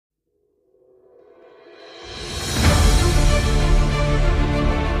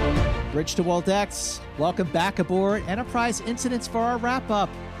Bridge to Waldex. Welcome back aboard Enterprise Incidents for our wrap-up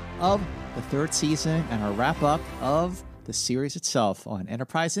of the third season and our wrap-up of the series itself on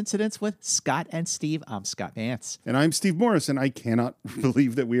Enterprise Incidents with Scott and Steve. I'm Scott Vance. And I'm Steve Morris, and I cannot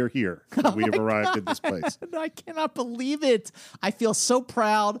believe that we are here. We have arrived at this place. I cannot believe it. I feel so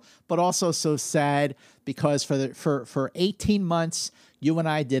proud, but also so sad because for 18 months, you and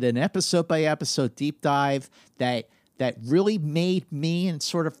I did an episode-by-episode deep dive that really made me and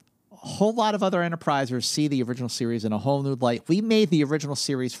sort of a whole lot of other Enterprisers see the original series in a whole new light. We made the original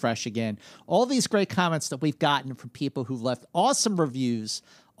series fresh again. All these great comments that we've gotten from people who left awesome reviews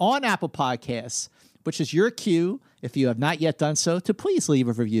on Apple Podcasts, which is your cue, if you have not yet done so, to please leave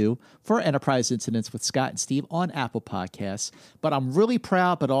a review for Enterprise Incidents with Scott and Steve on Apple Podcasts. But I'm really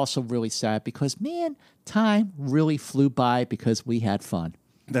proud, but also really sad because, man, time really flew by because we had fun.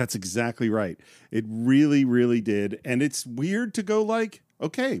 That's exactly right. It really, really did. And it's weird to go like,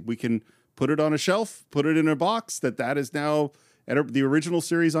 okay, we can put it on a shelf, put it in a box, that is now the original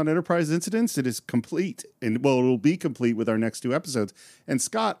series on Enterprise Incidents. It is complete. And well, it'll be complete with our next two episodes. And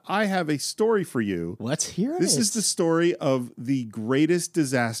Scott, I have a story for you. Let's hear it. This is the story of the greatest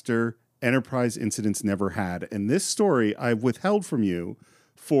disaster Enterprise Incidents never had. And this story I've withheld from you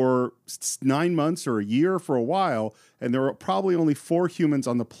for 9 months or a year, for a while, and there are probably only 4 humans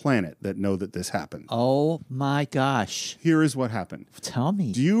on the planet that know that this happened. Oh my gosh. Here is what happened. Tell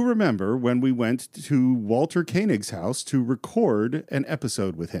me. Do you remember when we went to Walter Koenig's house to record an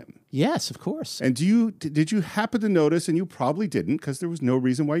episode with him? Yes, of course. And did you happen to notice, and you probably didn't because there was no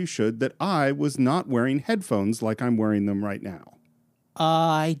reason why you should, that I was not wearing headphones like I'm wearing them right now?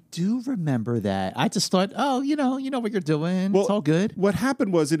 I do remember that. I just thought, oh, you know what you're doing. Well, it's all good. What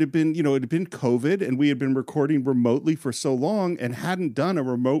happened was it had been COVID, and we had been recording remotely for so long and hadn't done a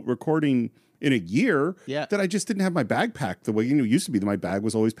remote recording in a year that I just didn't have my bag packed the way it used to be. That my bag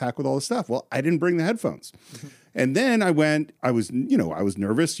was always packed with all the stuff. Well, I didn't bring the headphones. And then I was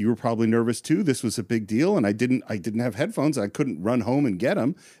nervous. You were probably nervous too. This was a big deal. And I didn't have headphones. I couldn't run home and get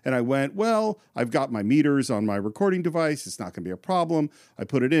them. And I went, well, I've got my meters on my recording device. It's not going to be a problem. I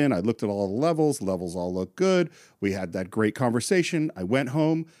put it in. I looked at all the levels. Levels all look good. We had that great conversation. I went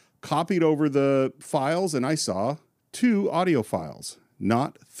home, copied over the files, and I saw 2 audio files,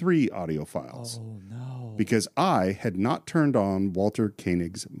 not 3 audio files. Oh, no. Because I had not turned on Walter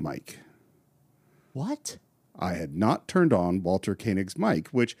Koenig's mic. What? I had not turned on Walter Koenig's mic,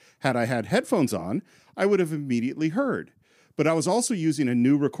 which, had I had headphones on, I would have immediately heard. But I was also using a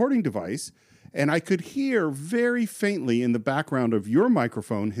new recording device, and I could hear very faintly in the background of your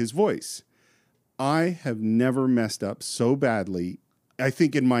microphone his voice. I have never messed up so badly, I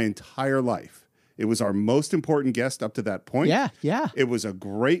think, in my entire life. It was our most important guest up to that point. Yeah. It was a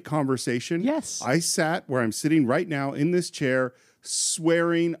great conversation. Yes. I sat where I'm sitting right now in this chair,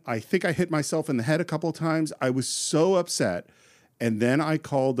 swearing. I think I hit myself in the head a couple of times. I was so upset. And then I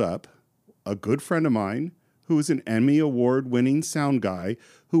called up a good friend of mine who is an Emmy Award-winning sound guy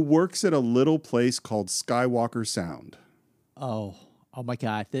who works at a little place called Skywalker Sound. Oh my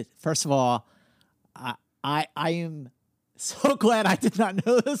God. First of all, I am so glad I did not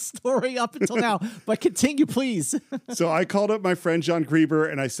know this story up until now, but continue, please. So I called up my friend John Grieber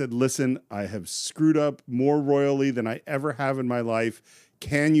and I said, listen, I have screwed up more royally than I ever have in my life.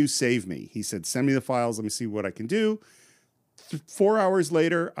 Can you save me? He said, send me the files. Let me see what I can do. 4 hours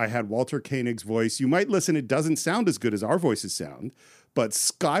later, I had Walter Koenig's voice. You might listen. It doesn't sound as good as our voices sound, but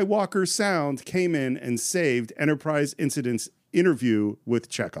Skywalker Sound came in and saved Enterprise Incidents interview with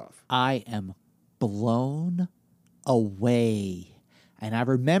Chekhov. I am blown away. And I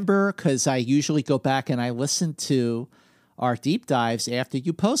remember, because I usually go back and I listen to our deep dives after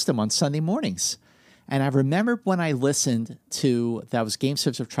you post them on Sunday mornings. And I remember when I listened to, that was Game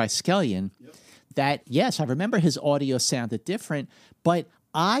Service of Triskelion, that, yes, I remember his audio sounded different, but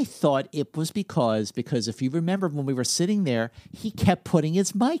I thought it was because if you remember when we were sitting there, he kept putting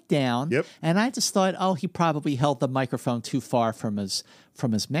his mic down. Yep. And I just thought, oh, he probably held the microphone too far from his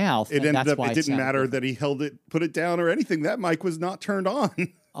mouth. It didn't matter that he put it down or anything. That mic was not turned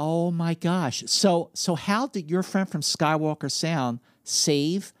on. Oh my gosh. So how did your friend from Skywalker Sound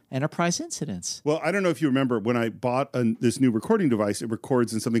save Enterprise Incidents? Well, I don't know if you remember when I bought this new recording device, it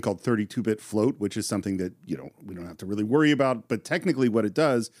records in something called 32-bit float, which is something that, we don't have to really worry about. But technically what it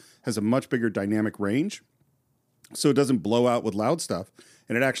does has a much bigger dynamic range. So it doesn't blow out with loud stuff,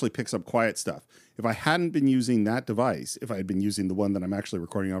 and it actually picks up quiet stuff. If I hadn't been using that device, if I had been using the one that I'm actually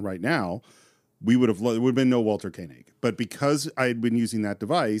recording on right now, there would have been no Walter Koenig. But because I had been using that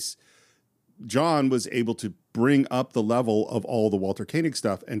device, John was able to bring up the level of all the Walter Koenig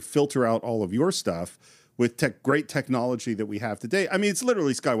stuff and filter out all of your stuff with great technology that we have today. I mean, it's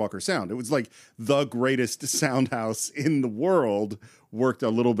literally Skywalker Sound. It was like the greatest sound house in the world. Worked a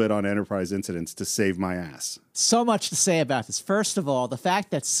little bit on Enterprise incidents to save my ass. So much to say about this. First of all, the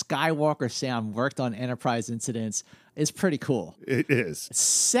fact that Skywalker Sound worked on Enterprise incidents is pretty cool. It is.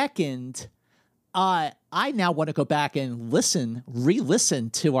 Second, I now want to go back and re-listen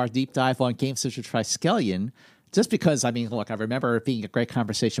to our deep dive on Game Searcher Triskelion, just because, I mean, look, I remember it being a great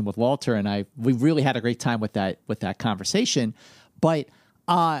conversation with Walter, and we really had a great time with that conversation. But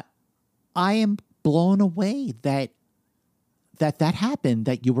I am blown away that happened,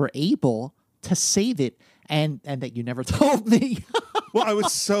 that you were able to save it, and that you never told me. Well, I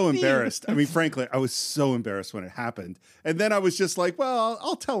was so embarrassed. I mean, frankly, I was so embarrassed when it happened. And then I was just like, well,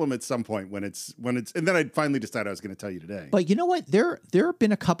 I'll tell him at some point when it's, and then I finally decided I was going to tell you today. But you know what? There have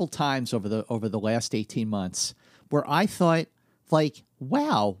been a couple times over the last 18 months where I thought, like,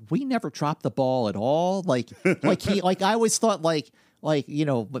 wow, we never dropped the ball at all. Like I always thought, like, you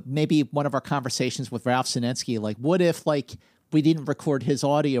know, maybe one of our conversations with Ralph Sinensky, like, what if, like, we didn't record his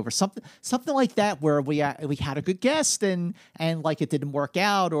audio or something like that, where we had a good guest and like it didn't work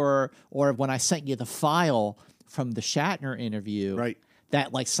out, or when I sent you the file from the Shatner interview, right,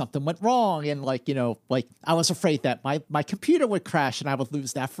 that like something went wrong, and like, you know, like I was afraid that my computer would crash and I would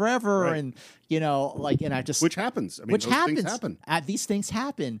lose that forever, right. And you know, like, and I just, which happens. I mean, things happen. These things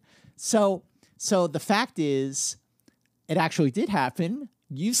happen. So the fact is, it actually did happen.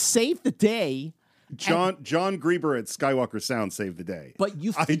 You saved the day. John Grieber at Skywalker Sound saved the day. But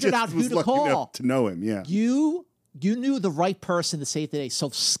you figured out who to call. Enough to know him, yeah. You knew the right person to save the day. So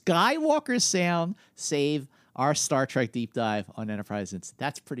Skywalker Sound saved our Star Trek deep dive on Enterprise Incident.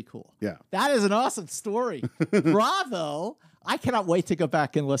 That's pretty cool. Yeah. That is an awesome story. Bravo. I cannot wait to go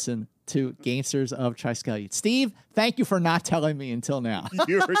back and listen to Gamesters of Triskelion. Steve, thank you for not telling me until now.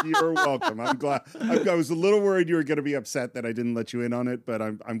 You're welcome. I'm glad. I was a little worried you were going to be upset that I didn't let you in on it, but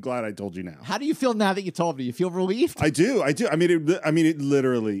I'm glad I told you now. How do you feel now that you told me? You feel relieved? I do. I mean, it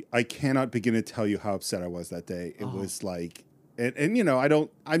literally, I cannot begin to tell you how upset I was that day. It was like, and you know,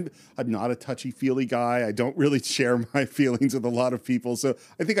 I'm not a touchy-feely guy. I don't really share my feelings with a lot of people. So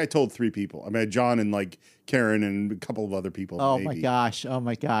I think I told 3 people. I mean, John and like Karen and a couple of other people. Oh, maybe. Oh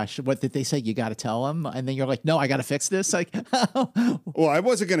my gosh. What did they say? You got to tell them? And then you're like, no, I got to fix this. Like, well, I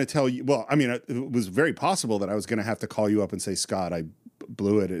wasn't going to tell you. Well, I mean, it was very possible that I was going to have to call you up and say, Scott, I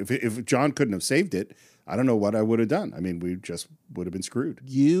blew it. If John couldn't have saved it, I don't know what I would have done. I mean, we just would have been screwed.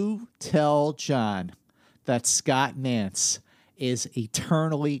 You tell John that Scott Nance is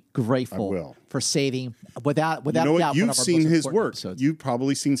eternally grateful for saving without you know doubt. You've seen his work. Episodes. You've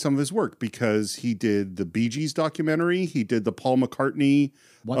probably seen some of his work because he did the Bee Gees documentary. He did the Paul McCartney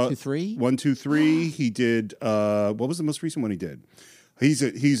 1, 2, 3. 1, 2, 3. He did what was the most recent one he did? He's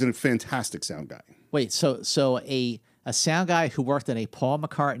a fantastic sound guy. Wait, so a sound guy who worked on a Paul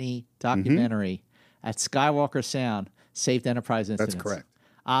McCartney documentary at Skywalker Sound saved Enterprise incidents. That's correct.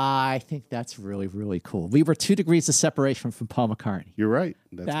 I think that's really, really cool. We were 2 degrees of separation from Paul McCartney. You're right.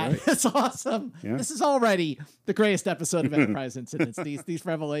 That's awesome. Yeah. This is already the greatest episode of Enterprise Incidents, these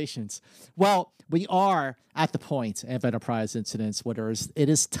revelations. Well, we are at the point of Enterprise Incidents where it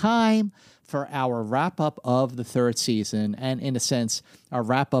is time for our wrap-up of the 3rd season and, in a sense, our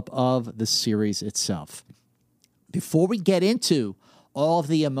wrap-up of the series itself. Before we get into all of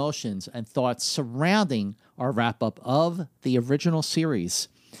the emotions and thoughts surrounding our wrap-up of the original series,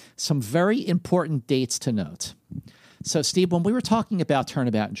 some very important dates to note. So, Steve, when we were talking about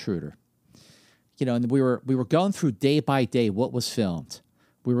Turnabout Intruder, you know, and we were going through day by day what was filmed.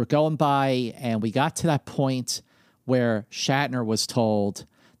 We were going by, and we got to that point where Shatner was told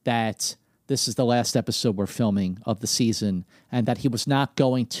that this is the last episode we're filming of the season, and that he was not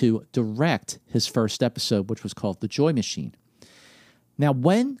going to direct his first episode, which was called The Joy Machine. Now,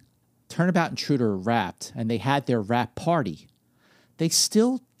 when Turnabout Intruder wrapped and they had their wrap party, they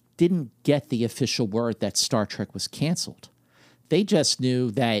still didn't get the official word that Star Trek was canceled. They just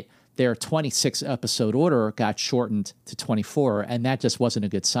knew that their 26-episode order got shortened to 24, and that just wasn't a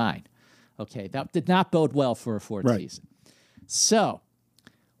good sign. Okay, that did not bode well for a 4th season. So,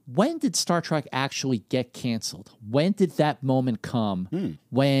 when did Star Trek actually get canceled? When did that moment come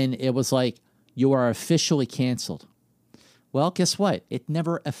when it was like, you are officially canceled? Well, guess what? It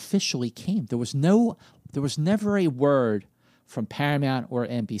never officially came. There was never a word from Paramount or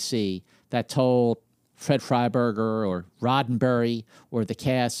NBC that told Fred Freiberger or Roddenberry or the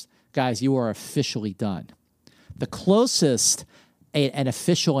cast, guys, you are officially done. The closest an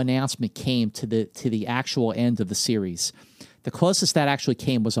official announcement came to the actual end of the series, the closest that actually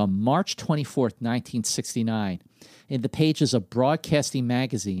came was on March 24th, 1969, in the pages of Broadcasting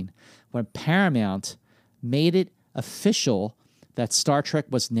Magazine, when Paramount made it official that Star Trek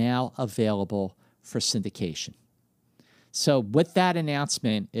was now available for syndication. So with that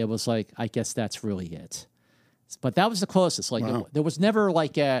announcement, it was like, I guess that's really it. But that was the closest. Like, there was never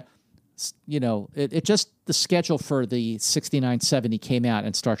like a, it just, the schedule for the 69-70 came out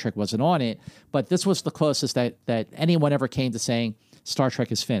and Star Trek wasn't on it. But this was the closest that anyone ever came to saying Star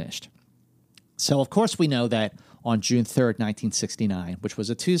Trek is finished. So, of course, we know that on June 3rd, 1969, which was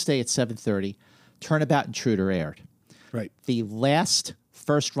a Tuesday at 7:30, Turnabout Intruder aired. Right. The last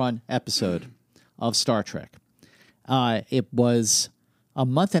first-run episode of Star Trek. It was a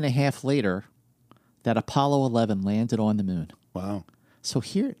month and a half later that Apollo 11 landed on the moon. Wow. So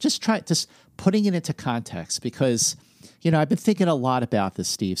here, just putting it into context, because, I've been thinking a lot about this,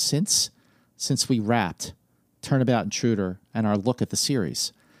 Steve, since we wrapped Turnabout Intruder and our look at the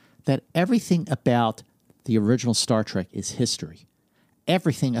series, that everything about the original Star Trek is history.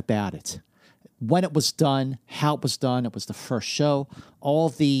 Everything about it. When it was done, how it was done, it was the first show, all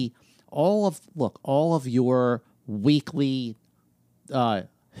of your weekly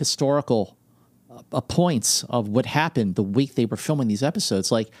historical points of what happened the week they were filming these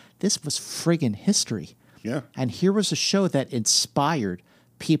episodes. Like, this was friggin' history. Yeah. And here was a show that inspired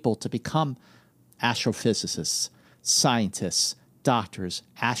people to become astrophysicists, scientists, doctors,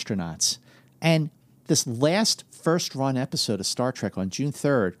 astronauts. And this last first-run episode of Star Trek on June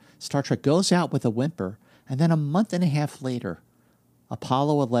 3rd, Star Trek goes out with a whimper, and then a month and a half later,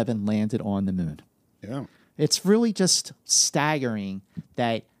 Apollo 11 landed on the moon. Yeah. It's really just staggering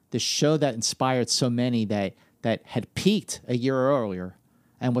that the show that inspired so many that had peaked a year earlier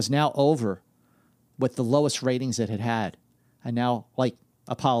and was now over with the lowest ratings it had, and now, like,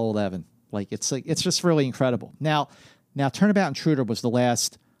 Apollo 11. It's just really incredible. Now, Turnabout Intruder was the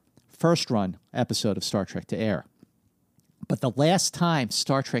last first-run episode of Star Trek to air. But the last time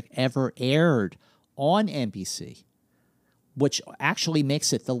Star Trek ever aired on NBC, which actually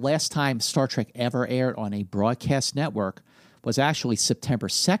makes it the last time Star Trek ever aired on a broadcast network, was actually September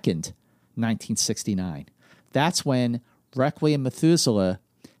 2nd, 1969. That's when Requiem Methuselah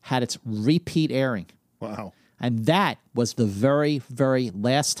had its repeat airing. Wow. And that was the very, very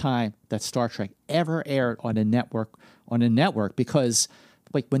last time that Star Trek ever aired on a network, because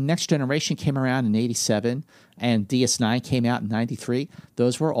like when Next Generation came around in 87 and DS9 came out in 93,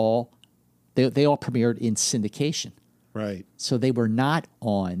 those were all, they all premiered in syndication. Right. So they were not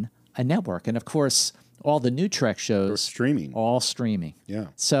on a network. And of course, all the new Trek shows streaming. All streaming. Yeah.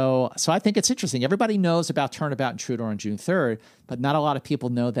 So I think it's interesting. Everybody knows about Turnabout Intruder on June 3rd, but not a lot of people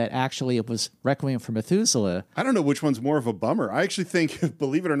know that actually it was Requiem for Methuselah. I don't know which one's more of a bummer. I actually think,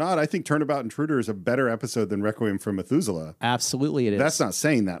 believe it or not, I think Turnabout Intruder is a better episode than Requiem for Methuselah. Absolutely it is. That's not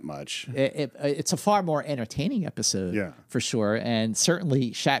saying that much. It's a far more entertaining episode, yeah, for sure. And certainly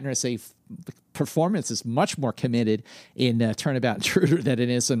Shatner's performance is much more committed in Turnabout Intruder than it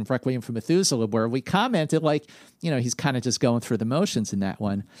is in Requiem for Methuselah, where we commented like, he's kind of just going through the motions in that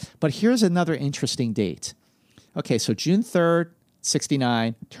one. But here's another interesting date. Okay, so June 3rd,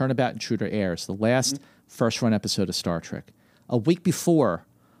 69, Turnabout Intruder airs, the last first-run episode of Star Trek. A week before,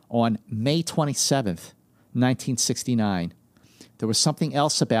 on May 27th, 1969, there was something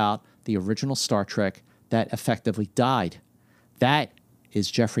else about the original Star Trek that effectively died. That is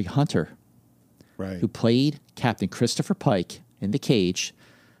Jeffrey Hunter, right, who played Captain Christopher Pike in The Cage,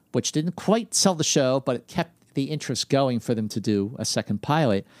 which didn't quite sell the show, but it kept the interest going for them to do a second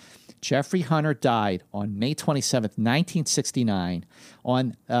pilot. Jeffrey Hunter died on May 27th, 1969.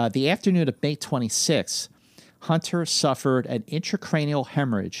 On the afternoon of May 26th, Hunter suffered an intracranial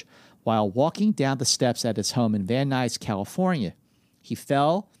hemorrhage while walking down the steps at his home in Van Nuys, California. He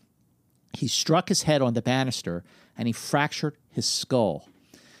fell, he struck his head on the banister, and he fractured his skull.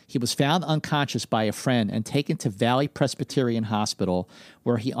 He was found unconscious by a friend and taken to Valley Presbyterian Hospital,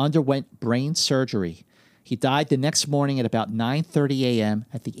 where he underwent brain surgery. He died the next morning at about 9:30 a.m.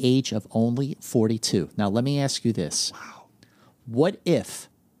 at the age of only 42. Now, let me ask you this. Wow. What if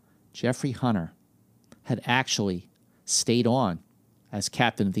Jeffrey Hunter had actually stayed on as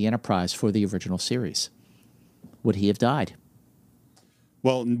captain of the Enterprise for the original series? Would he have died?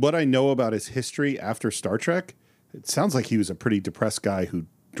 Well, what I know about his history after Star Trek, it sounds like he was a pretty depressed guy who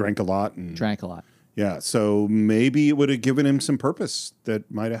drank a lot. Yeah, so maybe it would have given him some purpose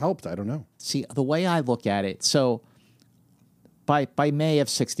that might have helped. I don't know. See, the way I look at it, so by May of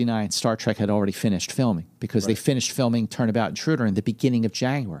 69, Star Trek had already finished filming because they finished filming Turnabout Intruder in the beginning of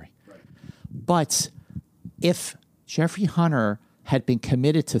January. Right. But if Jeffrey Hunter had been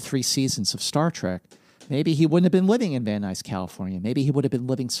committed to 3 seasons of Star Trek, maybe he wouldn't have been living in Van Nuys, California. Maybe he would have been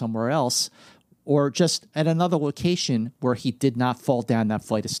living somewhere else, or just at another location where he did not fall down that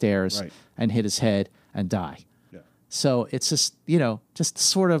flight of stairs and hit his head and die. Yeah. So it's just, you know, just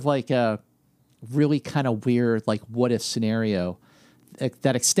sort of like a really kind of weird, like, what if scenario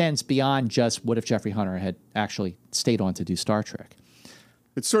that extends beyond just what if Jeffrey Hunter had actually stayed on to do Star Trek.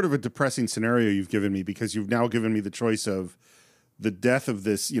 It's sort of a depressing scenario you've given me, because you've now given me the choice of the death of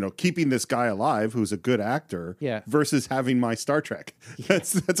this, you know, keeping this guy alive who's a good actor, versus having my Star Trek. Yeah.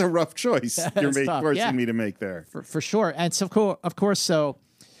 That's a rough choice you're forcing me to make there. For sure. And so, of course, so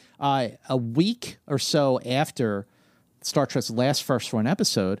a week or so after Star Trek's last first run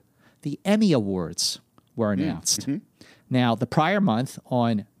episode, the Emmy Awards were announced. Mm-hmm. Now, the prior month,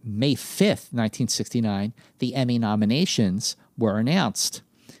 on May 5th, 1969, the Emmy nominations were announced.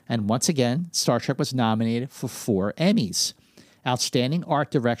 And once again, Star Trek was nominated for 4 Emmys. Outstanding Art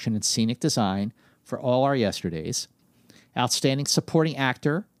Direction and Scenic Design for All Our Yesterdays. Outstanding Supporting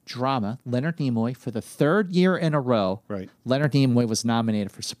Actor, Drama, Leonard Nimoy, for the 3rd year in a row. Right. Leonard Nimoy was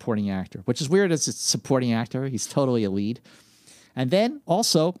nominated for Supporting Actor, which is weird as a supporting actor. He's totally a lead. And then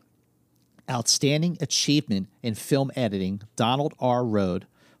also, Outstanding Achievement in Film Editing, Donald R. Rode,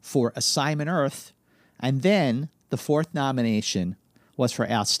 for Assignment Earth. And then the 4th nomination was for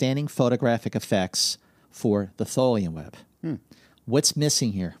Outstanding Photographic Effects for The Tholian Web. What's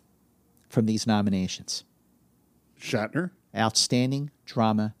missing here from these nominations? Shatner? Outstanding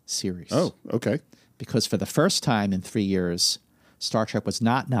Drama Series. Oh, okay. Because for the first time in 3 years, Star Trek was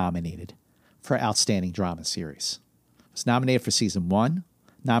not nominated for Outstanding Drama Series. It was nominated for Season 1,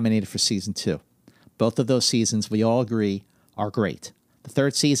 nominated for Season 2. Both of those seasons, we all agree, are great. The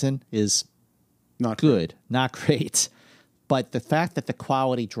 3rd season is not good, not great. But the fact that the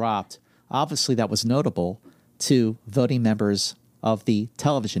quality dropped, obviously that was notable to voting members of the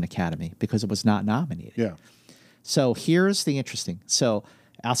Television Academy because it was not nominated. Yeah. So here's the interesting. So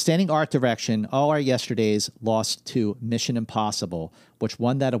Outstanding Art Direction, All Our Yesterdays lost to Mission Impossible, which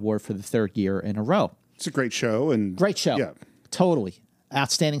won that award for the 3rd year in a row. It's a great show. Great show. Yeah. Totally.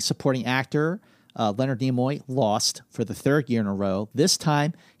 Outstanding Supporting Actor, Leonard Nimoy, lost for the 3rd year in a row. This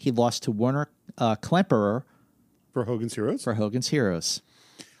time, he lost to Werner Klemperer. For Hogan's Heroes? For Hogan's Heroes.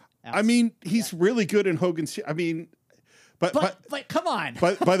 I mean, he's really good in Hogan's. I mean, but come on.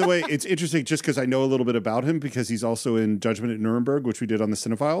 By the way, it's interesting just because I know a little bit about him, because he's also in Judgment at Nuremberg, which we did on the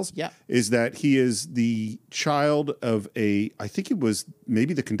Cinephiles. Yeah. Is that he is the child of I think it was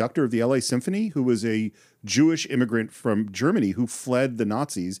maybe the conductor of the LA Symphony, who was a Jewish immigrant from Germany who fled the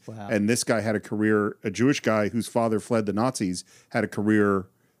Nazis. Wow. And this guy had a career, a Jewish guy whose father fled the Nazis, had a career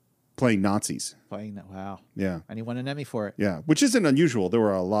playing Nazis. Wow. Yeah. And he won an Emmy for it. Yeah, which isn't unusual. There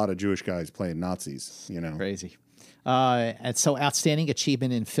were a lot of Jewish guys playing Nazis, you know. Crazy. And so Outstanding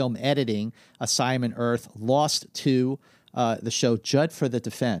Achievement in Film Editing, Assignment Earth, lost to the show Judd for the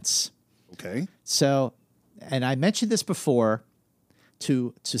Defense. Okay. So, and I mentioned this before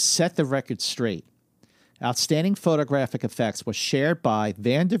to set the record straight. Outstanding Photographic Effects was shared by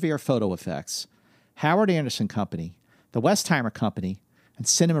Vanderveer Photo Effects, Howard Anderson Company, the Westheimer Company, and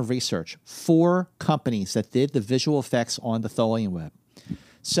Cinema Research, 4 companies that did the visual effects on the Tholian Web.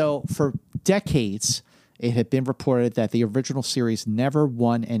 So for decades, it had been reported that the original series never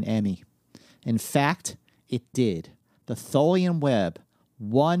won an Emmy. In fact, it did. The Tholian Web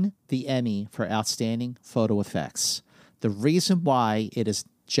won the Emmy for Outstanding Photo Effects. The reason why it has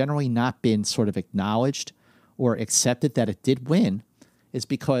generally not been sort of acknowledged or accepted that it did win is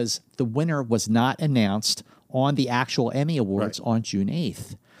because the winner was not announced on the actual Emmy Awards on June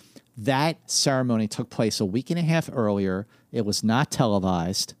 8th. That ceremony took place a week and a half earlier. It was not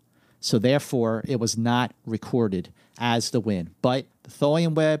televised, so therefore it was not recorded as the win. But the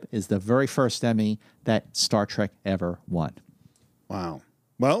Tholian Web is the very first Emmy that Star Trek ever won. Wow.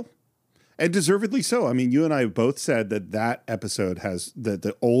 Well, and deservedly so. I mean, you and I have both said that episode has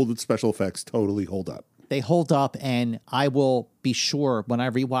the old special effects totally hold up. They hold up, and I will be sure when I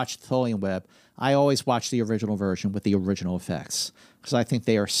rewatch the Tholian Web, I always watch the original version with the original effects because I think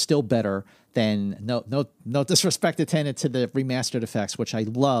they are still better than no disrespect intended to the remastered effects, which I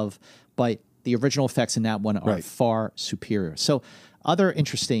love, but the original effects in that one are far superior. So other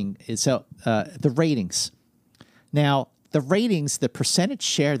interesting is the ratings. Now, the ratings, the percentage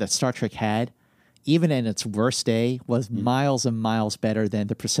share that Star Trek had, even in its worst day, was miles and miles better than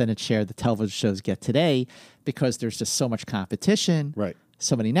the percentage share the television shows get today because there's just so much competition,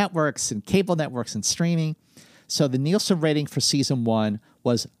 so many networks and cable networks and streaming. So the Nielsen rating for season 1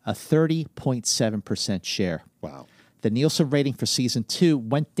 was a 30.7% share. Wow. The Nielsen rating for season 2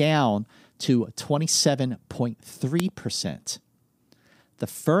 went down to 27.3%. The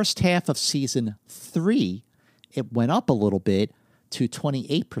first half of season 3, it went up a little bit to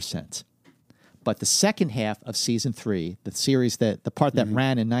 28%. But the second half of season 3, the series the part that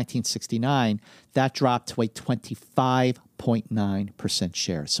ran in 1969, that dropped to a 25.9%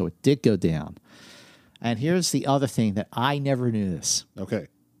 share. So it did go down. And here's the other thing that I never knew this. Okay.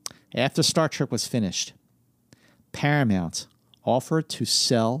 After Star Trek was finished, Paramount offered to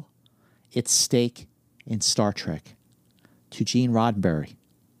sell its stake in Star Trek to Gene Roddenberry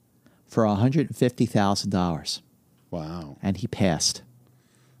for $150,000. Wow. And he passed.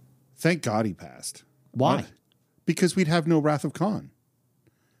 Thank God he passed. Why? Because we'd have no Wrath of Khan.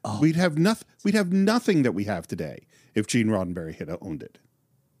 Oh. We'd have nothing that we have today if Gene Roddenberry had owned it.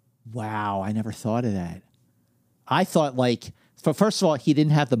 Wow, I never thought of that. I thought, like, first of all, he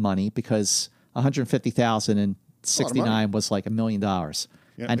didn't have the money because $150,000 in 69 was like $1 million.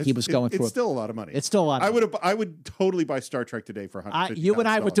 Yeah, and he was going for it's still a lot of money. It's still a lot. I would totally buy Star Trek today for $150,000. You and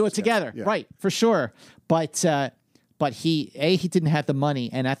I would do it together, yeah. Right? For sure. But he didn't have the money,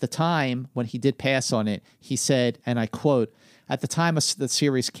 and at the time when he did pass on it, he said, and I quote, "At the time of the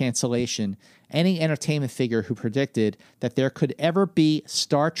series cancellation, any entertainment figure who predicted that there could ever be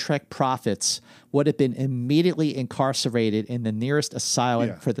Star Trek profits would have been immediately incarcerated in the nearest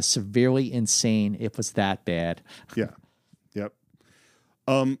asylum for the severely insane. It was that bad." Yeah. Yep.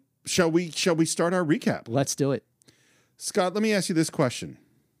 Shall we start our recap? Let's do it. Scott, let me ask you this question.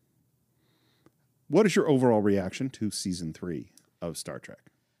 What is your overall reaction to season 3 of Star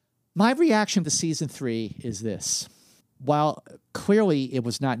Trek? My reaction to season 3 is this. While clearly it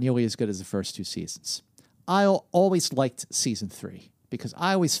was not nearly as good as the first 2 seasons, I always liked season 3 because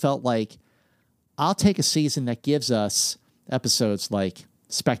I always felt like I'll take a season that gives us episodes like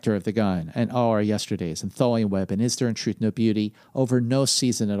Spectre of the Gun and All Our Yesterdays and Tholian Web and Is There in Truth No Beauty over no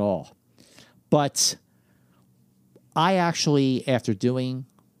season at all. But I actually, after doing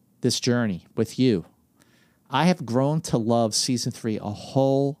this journey with you, I have grown to love season 3 a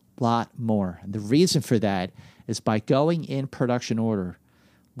whole lot more. And the reason for that is by going in production order,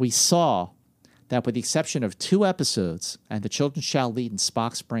 we saw that with the exception of 2 episodes, And the Children Shall Lead and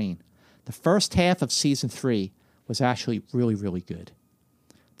Spock's Brain, the first half of season 3 was actually really, really good.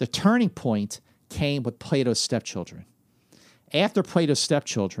 The turning point came with Plato's Stepchildren. After Plato's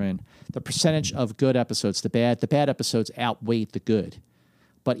Stepchildren, the percentage of good episodes, the bad episodes outweighed the good.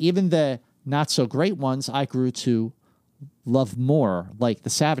 But even the not-so-great ones, I grew to love more, like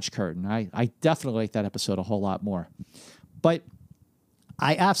The Savage Curtain. I definitely like that episode a whole lot more. But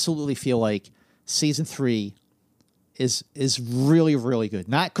I absolutely feel like season 3 is really, really good.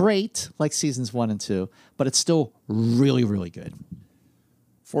 Not great like seasons 1 and 2, but it's still really, really good.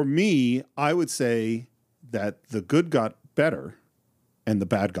 For me, I would say that the good got better and the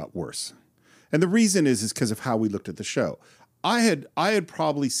bad got worse. And the reason is because of how we looked at the show. I had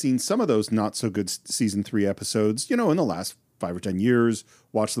probably seen some of those not so good season 3 episodes, in the last 5 or 10 years,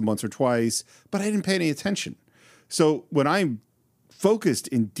 watched them once or twice, but I didn't pay any attention. So when I'm focused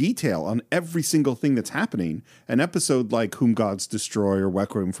in detail on every single thing that's happening, an episode like Whom Gods Destroy or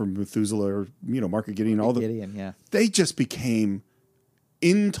Requiem for Methuselah or, Mark of Gideon, they just became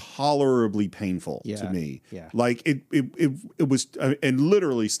intolerably painful to me. Yeah. Like it was, and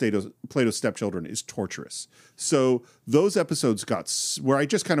literally Plato's Stepchildren is torturous. So those episodes got where I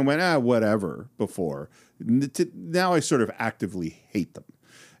just kind of went, whatever before. Now I sort of actively hate them.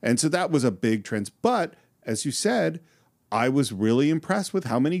 And so that was a big trend. But as you said, I was really impressed with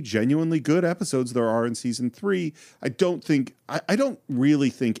how many genuinely good episodes there are in season 3. I don't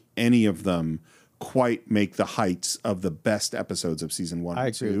really think any of them quite make the heights of the best episodes of season 1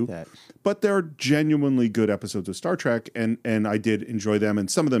 and 2. I agree with that. But they're genuinely good episodes of Star Trek, and I did enjoy them,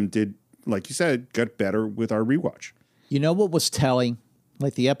 and some of them did, like you said, get better with our rewatch. You know what was telling?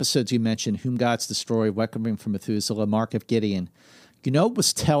 Like the episodes you mentioned, Whom Gods Destroy, Requiem for Methuselah, Mark of Gideon. You know what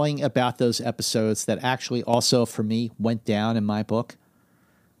was telling about those episodes that actually also, for me, went down in my book?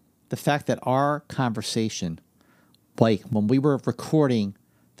 The fact that our conversation, like when we were recording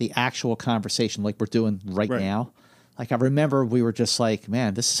the actual conversation like we're doing right now. Like I remember we were just like,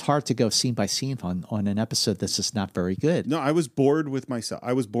 man, this is hard to go scene by scene on an episode that's just not very good. No, I was bored with myself.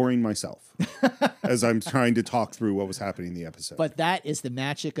 I was boring myself as I'm trying to talk through what was happening in the episode. But that is the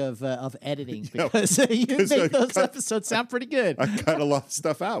magic of editing because you make those episodes sound pretty good. I cut a lot of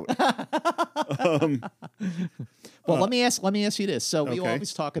stuff out. Well, let me ask you this. So we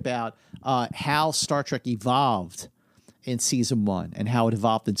always talk about how Star Trek evolved in season 1 and how it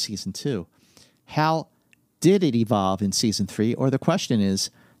evolved in season 2. How did it evolve in season 3? Or the question is,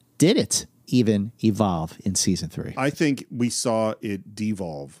 did it even evolve in season 3? I think we saw it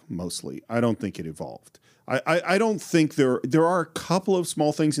devolve mostly. I don't think it evolved. I don't think there are a couple of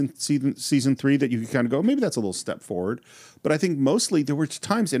small things in season 3 that you can kind of go, maybe that's a little step forward. But I think mostly there were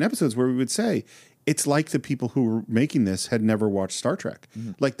times in episodes where we would say, it's like the people who were making this had never watched Star Trek.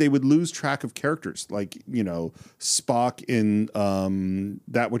 Mm-hmm. Like they would lose track of characters. Like, Spock in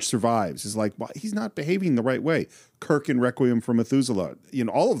That Which Survives is like, well, he's not behaving the right way. Kirk in Requiem for Methuselah,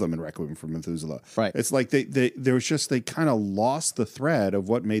 all of them in Requiem for Methuselah. Right. It's like they kind of lost the thread of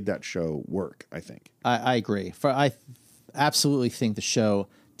what made that show work, I think. I agree. I absolutely think the show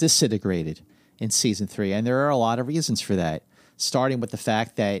disintegrated in season 3. And there are a lot of reasons for that, starting with the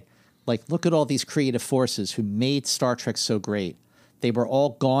fact that, look at all these creative forces who made Star Trek so great. They were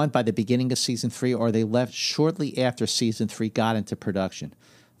all gone by the beginning of season 3, or they left shortly after season 3 got into production.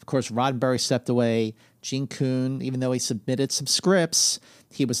 Of course, Roddenberry stepped away. Gene Kuhn, even though he submitted some scripts,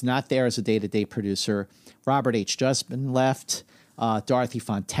 he was not there as a day-to-day producer. Robert H. Justman left. Dorothy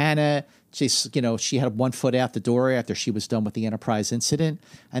Fontana, she had one foot out the door after she was done with the Enterprise incident.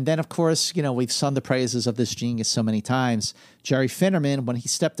 And then, of course, we've sung the praises of this genius so many times. Jerry Finnerman, when he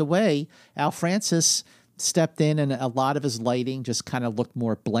stepped away, Al Francis stepped in, and a lot of his lighting just kind of looked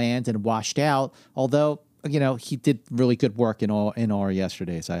more bland and washed out. Although, he did really good work in Our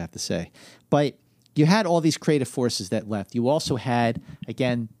Yesterdays, I have to say. But you had all these creative forces that left. You also had,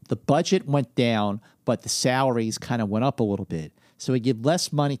 again, the budget went down, but the salaries kind of went up a little bit. So it gave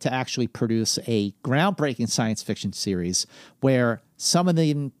less money to actually produce a groundbreaking science fiction series where some of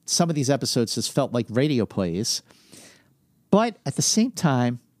these episodes just felt like radio plays. But at the same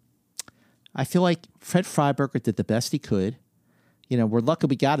time, I feel like Fred Freiberger did the best he could. We're lucky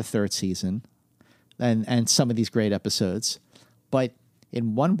we got a 3rd season and some of these great episodes. But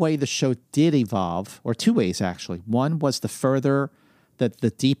in one way, the show did evolve, or 2 ways, actually. One was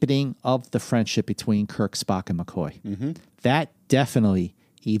the deepening of the friendship between Kirk, Spock, and McCoy. Mm-hmm. That definitely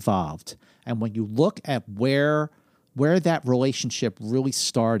evolved. And when you look at where that relationship really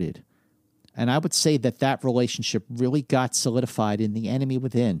started, and I would say that relationship really got solidified in The Enemy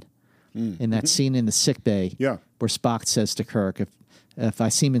Within, in that scene in the sickbay, where Spock says to Kirk, if I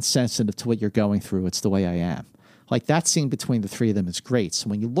seem insensitive to what you're going through, it's the way I am. That scene between the 3 of them is great. So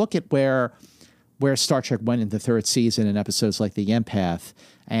when you look at where Star Trek went in the 3rd season in episodes like The Empath,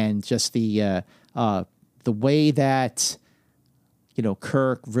 and just the way that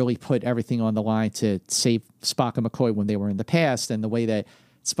Kirk really put everything on the line to save Spock and McCoy when they were in the past, and the way that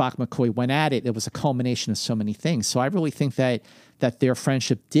Spock and McCoy went at it, it was a culmination of so many things. So I really think that their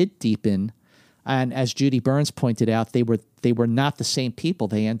friendship did deepen, and as Judy Burns pointed out, they were not the same people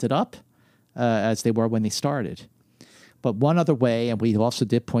they ended up as they were when they started. But one other way, and we also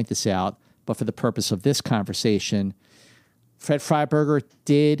did point this out, but for the purpose of this conversation, Fred Freiberger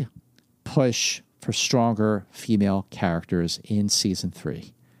did push for stronger female characters in season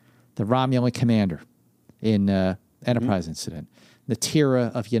 3. The Romulan commander in Enterprise Incident,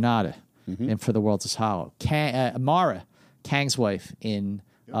 Natira of Yanada in For the World is Hollow, Mara, Kang's wife in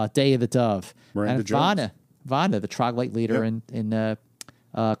Day of the Dove, Miranda and Jones. Vana, the troglodyte leader in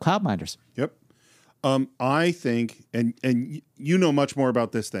Cloudminders. Yep. I think, and you know much more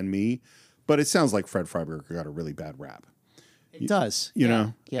about this than me, but it sounds like Fred Freiberger got a really bad rap. It does. You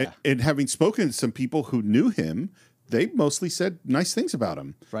know? Yeah. And having spoken to some people who knew him, they mostly said nice things about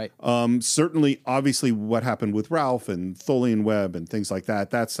him. Right. Certainly, obviously, what happened with Ralph and Tholian Webb and things like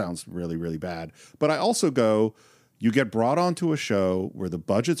that sounds really, really bad. But I also go, you get brought onto a show where the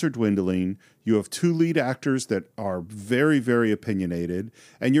budgets are dwindling, you have 2 lead actors that are very, very opinionated,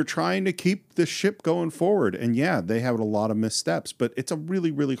 and you're trying to keep the ship going forward. And yeah, they have a lot of missteps, but it's a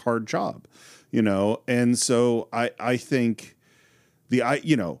really, really hard job, And so I think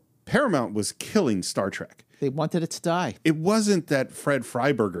Paramount was killing Star Trek. They wanted it to die. It wasn't that Fred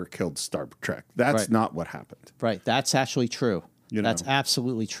Freiberger killed Star Trek. That's not what happened. Right. That's actually true. That's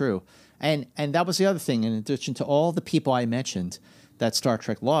absolutely true. And that was the other thing. In addition to all the people I mentioned that Star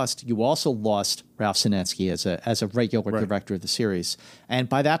Trek lost, you also lost Ralph Sinetsky as a regular director of the series. And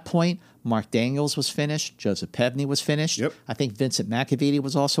by that point, Mark Daniels was finished. Joseph Pevney was finished. Yep. I think Vincent McAveety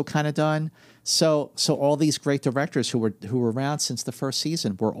was also kind of done. So all these great directors who were around since the first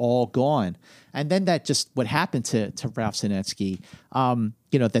season were all gone. And then that just what happened to Ralph Sinetsky,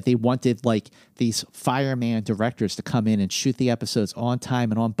 that they wanted like these fireman directors to come in and shoot the episodes on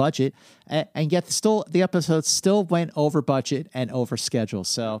time and on budget, and yet the episodes still went over budget and over schedule.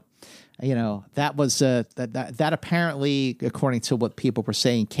 So, that was that apparently, according to what people were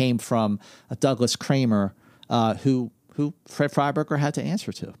saying, came from Douglas Kramer, who Fred Freiberger had to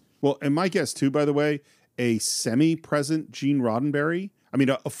answer to. Well, and my guess too, by the way, a semi-present Gene Roddenberry, I mean,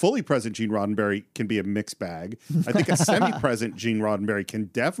 a fully present Gene Roddenberry can be a mixed bag. I think a semi-present Gene Roddenberry can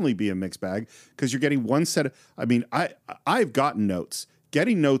definitely be a mixed bag because you're getting one set of, I mean, I've gotten notes.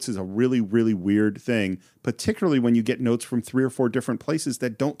 Getting notes is a really, really weird thing, particularly when you get notes from 3 or 4 different places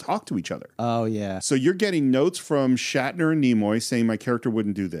that don't talk to each other. Oh, yeah. So you're getting notes from Shatner and Nimoy saying my character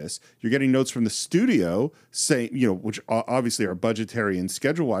wouldn't do this. You're getting notes from the studio saying, which obviously are budgetary and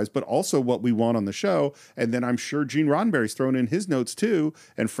schedule-wise, but also what we want on the show. And then I'm sure Gene Roddenberry's thrown in his notes too.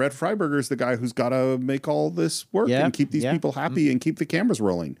 And Fred Freiberger's the guy who's got to make all this work and keep these people happy and keep the cameras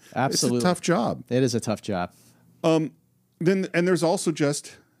rolling. Absolutely. It's a tough job. It is a tough job. And there's also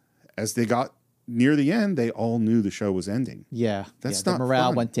just, as they got near the end, they all knew the show was ending. Yeah. That's the not morale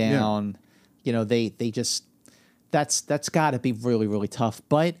fun. went down. Yeah. They just, that's got to be really, really tough.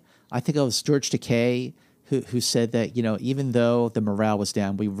 But I think it was George Takei who said that, even though the morale was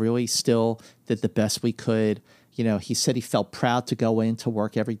down, we really still did the best we could. He said he felt proud to go into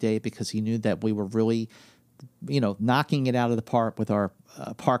work every day because he knew that we were really, knocking it out of the park with our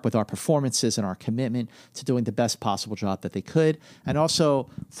performances and our commitment to doing the best possible job that they could. And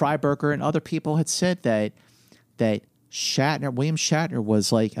also, Freiberger and other people had said that William Shatner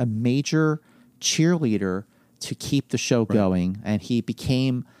was like a major cheerleader to keep the show going, and he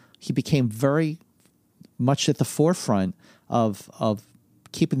became very much at the forefront of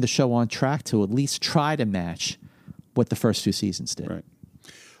keeping the show on track to at least try to match what the first 2 seasons did. Right.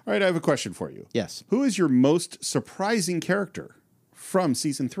 All right, I have a question for you. Yes. Who is your most surprising character from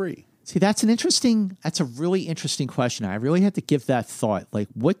season 3? See, that's a really interesting question. I really had to give that thought. Like,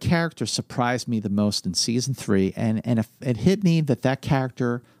 what character surprised me the most in season 3? And it hit me that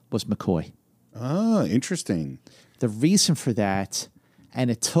character was McCoy. Ah, interesting. The reason for that, and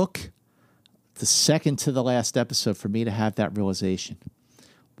it took the second to the last episode for me to have that realization,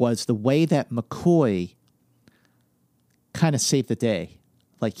 was the way that McCoy kind of saved the day.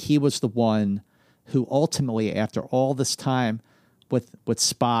 Like, he was the one who ultimately, after all this time with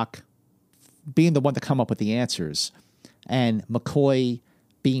Spock being the one to come up with the answers, and McCoy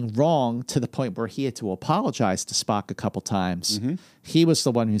being wrong to the point where he had to apologize to Spock a couple times, he was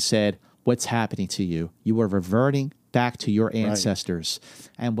the one who said, "What's happening to you? You are reverting back to your ancestors."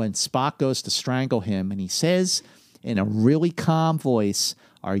 Right. And when Spock goes to strangle him, and he says in a really calm voice,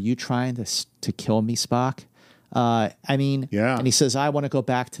 "Are you trying to kill me, Spock?" And he says, "I want to go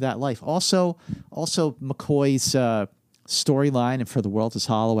back to that life." Also McCoy's storyline and "For the World Is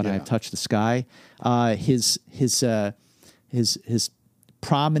Hollow" and "I Have Touched the Sky," his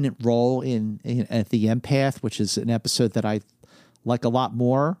prominent role in at the Empath, which is an episode that I like a lot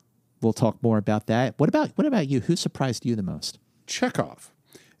more. We'll talk more about that. What about you? Who surprised you the most? Chekhov,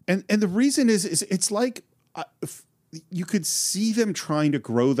 and the reason is it's like you could see them trying to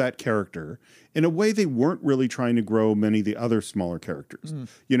grow that character in a way they weren't really trying to grow many of the other smaller characters,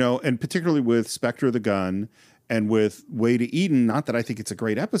 and particularly with Spectre of the Gun and with Way to Eden. Not that I think it's a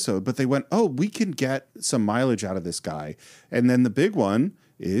great episode, but they went, "Oh, we can get some mileage out of this guy." And then the big one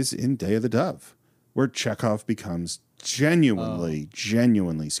is in Day of the Dove, where Chekhov becomes genuinely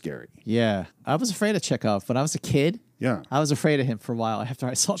scary. Yeah. I was afraid of Chekhov when I was a kid. Yeah. I was afraid of him for a while after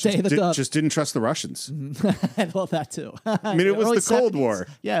I saw Day of the Dove. Just didn't trust the Russians. Well, that too. I mean, it was the Cold War.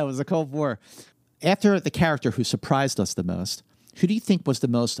 Yeah, it was the Cold War. After the character who surprised us the most, who do you think was the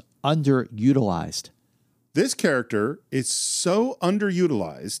most underutilized? This character is so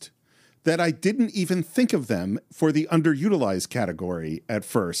underutilized that I didn't even think of them for the underutilized category at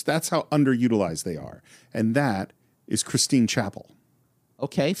first. That's how underutilized they are. And that is Christine Chappell.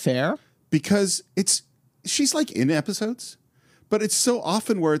 Okay, fair. Because she's like in episodes, but it's so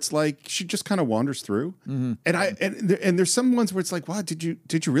often where it's like she just kind of wanders through. Mm-hmm. And there's some ones where it's like, wow, did you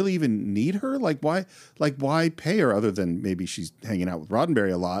really even need her? Like why pay her other than maybe she's hanging out with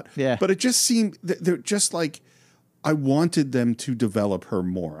Roddenberry a lot? Yeah. But it just seemed they're just like, I wanted them to develop her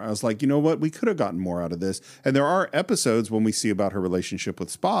more. I was like, you know what? We could have gotten more out of this. And there are episodes when we see about her relationship with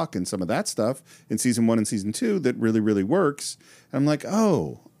Spock and some of that stuff in season 1 and season 2 that really, really works. And I'm like,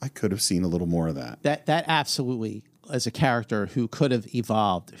 oh, I could have seen a little more of that. That absolutely, as a character who could have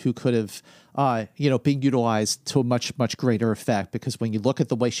evolved, who could have, been utilized to a much, much greater effect. Because when you look at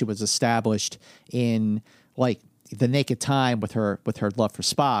the way she was established in like The Naked Time with her love for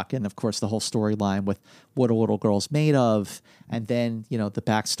Spock, and of course the whole storyline with What a Little Girl's Made Of, and then the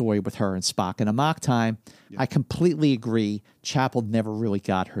backstory with her and Spock in Amok Time, I completely agree. Chappell never really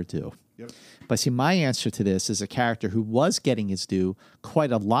got her due. Yep. But see, my answer to this is a character who was getting his due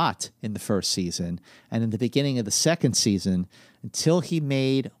quite a lot in the first season, and in the beginning of the second season, until he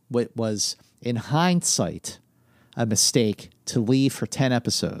made what was, in hindsight, a mistake to leave for 10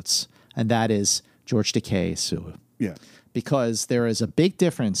 episodes, and that is George Takei Sulu. Yeah. because there is a big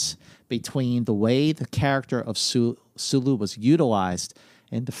difference between the way the character of Sulu was utilized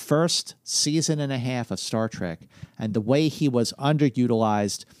in the first season and a half of Star Trek and the way he was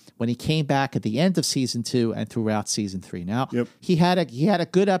underutilized when he came back at the end of season 2 and throughout season 3. Now, he had a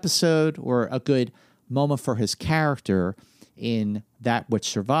good episode or a good moment for his character in That Which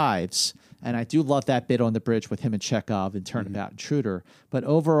Survives. And I do love that bit on the bridge with him and Chekhov and Turnabout Intruder. But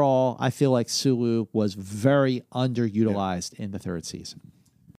overall, I feel like Sulu was very underutilized in the third season.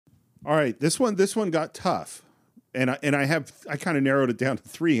 All right, this one got tough. And I kind of narrowed it down to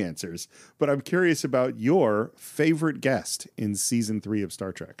 3 answers, but I'm curious about your favorite guest in season 3 of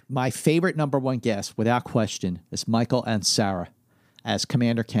Star Trek. My favorite number 1 guest, without question, is Michael Ansara as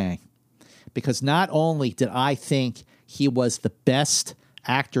Commander Kang. Because not only did I think he was the best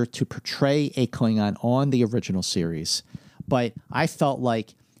actor to portray a Klingon on the original series, but I felt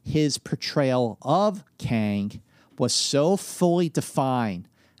like his portrayal of Kang was so fully defined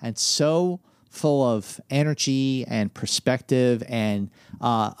and so full of energy and perspective and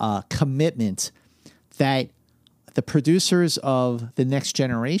commitment that the producers of The Next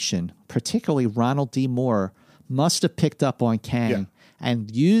Generation, particularly Ronald D. Moore, must have picked up on Kang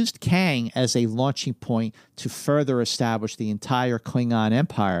and used Kang as a launching point to further establish the entire Klingon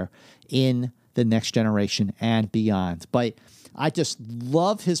Empire in The Next Generation and beyond. But I just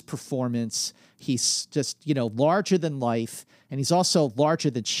love his performance. He's just, larger than life, and he's also larger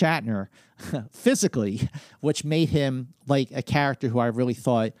than Shatner physically, which made him like a character who I really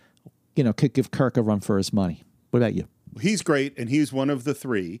thought, could give Kirk a run for his money. What about you? He's great, and he's one of the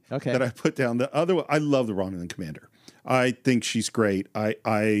 3 that I put down. The other one, I love the Romulan Commander. I think she's great.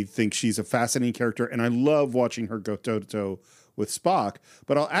 I think she's a fascinating character, and I love watching her go toe-to-toe with Spock.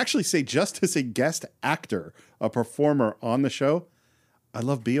 But I'll actually say, just as a guest actor, a performer on the show, I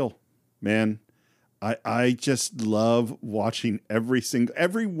love Beale, man. I just love watching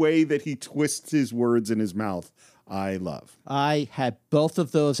every way that he twists his words in his mouth. I love. I had both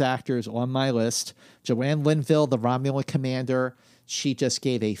of those actors on my list. Joanne Linville, the Romulan Commander, she just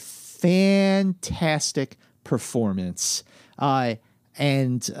gave a fantastic performance.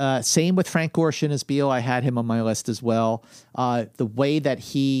 And same with Frank Gorshin as Beale. I had him on my list as well. The way that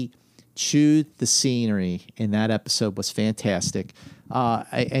he chewed the scenery in that episode was fantastic.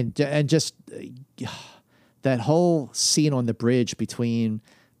 And just that whole scene on the bridge between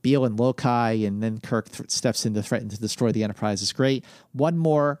Beale and Lokai, and then Kirk steps in to threaten to destroy the Enterprise is great. One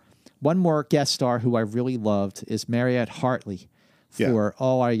more guest star who I really loved is Mariette Hartley for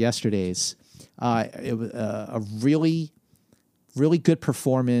All Our Yesterdays. It was a really, really good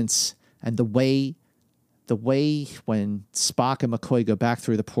performance, and the way when Spock and McCoy go back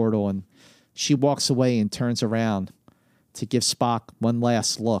through the portal and she walks away and turns around to give Spock one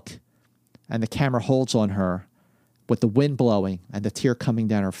last look, and the camera holds on her with the wind blowing and the tear coming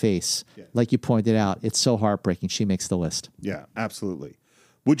down her face. Yeah. Like you pointed out, it's so heartbreaking. She makes the list. Yeah, absolutely.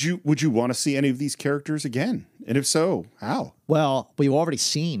 Would you want to see any of these characters again? And if so, how? Well, we've already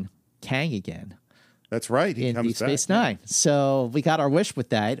seen Kang again. That's right. He comes Deep Space Nine. So we got our wish with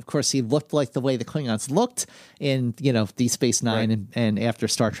that. Of course, he looked like the way the Klingons looked in, Deep Space Nine and after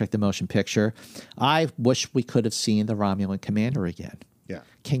Star Trek: The Motion Picture. I wish we could have seen the Romulan Commander again. Yeah.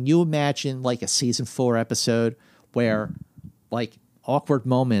 Can you imagine like a season 4 episode where, like, awkward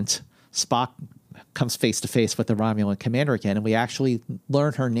moment, Spock comes face to face with the Romulan Commander again, and we actually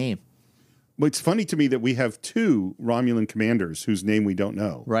learn her name? Well, it's funny to me that we have 2 Romulan commanders whose name we don't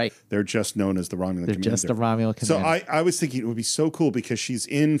know. Right. They're just known as the Romulan Commander. They're just the Romulan Commander. So I was thinking it would be so cool because she's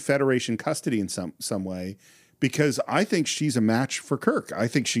in Federation custody in some way, because I think she's a match for Kirk. I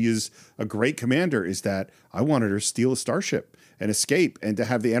think she is a great commander, is that I wanted her to steal a starship and escape and to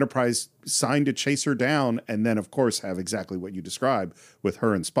have the Enterprise signed to chase her down, and then, of course, have exactly what you describe with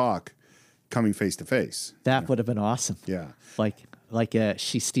her and Spock coming face to face. That would have been awesome. Yeah. Like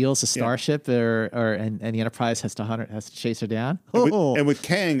she steals a starship, and the Enterprise has to chase her down. And with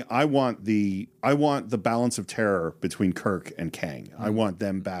Kang, I want the balance of terror between Kirk and Kang. I want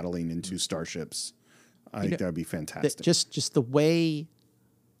them battling in 2 starships. I think that would be fantastic. Just the way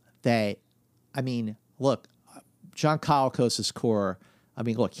that, look, John Colicos' core.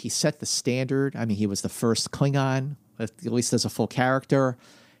 Look, he set the standard. He was the first Klingon, at least as a full character.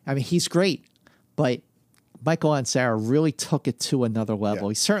 He's great, but Michael Ansara really took it to another level.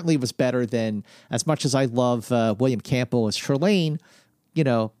 Yeah. He certainly was better than, as much as I love William Campbell as Trelane,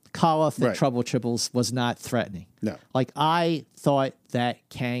 Koloth and Trouble Tribbles was not threatening. No. Like, I thought that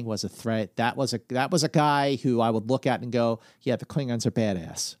Kang was a threat. That was a guy who I would look at and go, yeah, the Klingons are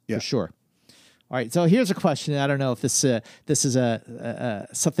badass, for sure. All right, so here's a question. I don't know if this is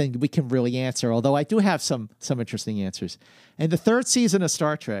something we can really answer, although I do have some interesting answers. In the third season of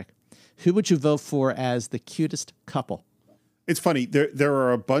Star Trek, who would you vote for as the cutest couple? It's funny. There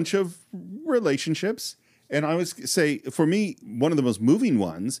are a bunch of relationships, and I would say, for me, one of the most moving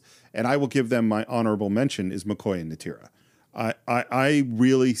ones, and I will give them my honorable mention, is McCoy and Natira. I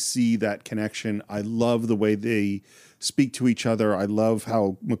really see that connection. I love the way they speak to each other. I love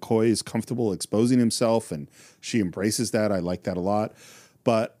how McCoy is comfortable exposing himself, and she embraces that. I like that a lot.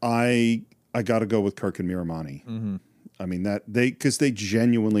 But I got to go with Kirk and Miramani. Mm-hmm. I mean, because they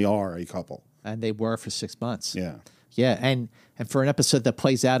genuinely are a couple, and they were for 6 months. Yeah, yeah, and for an episode that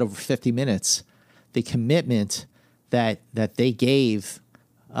plays out over 50 minutes, the commitment that they gave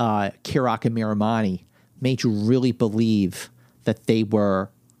Kirok and Miramani made you really believe that they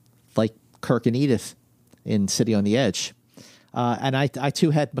were like Kirk and Edith in City on the Edge. And I too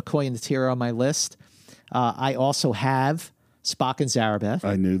had McCoy and Natira on my list. I also have Spock and Zarabeth.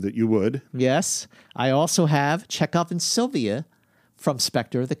 I knew that you would. Yes. I also have Chekhov and Sylvia from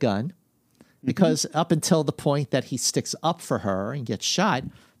Spectre of the Gun, because up until the point that he sticks up for her and gets shot,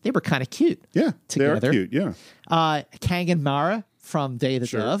 they were kind of cute. Yeah, together. They are cute, yeah. Kang and Mara from Day of the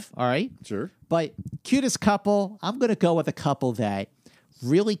Dove, all right? Sure. But cutest couple, I'm going to go with a couple that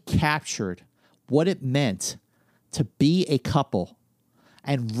really captured what it meant to be a couple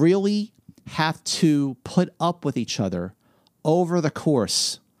and really have to put up with each other over the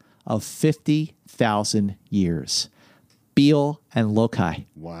course of 50,000 years. Beale and Lokai.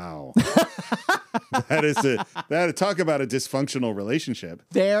 Wow. Talk about a dysfunctional relationship.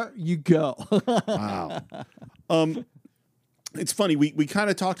 There you go. Wow. It's funny. We kind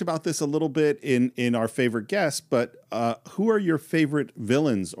of talked about this a little bit in our favorite guests, but who are your favorite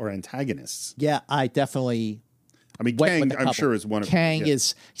villains or antagonists? Yeah, I definitely. I mean, Kang, I'm sure, is one of them. Kang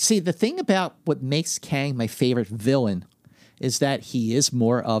is. See, the thing about what makes Kang my favorite villain is that he is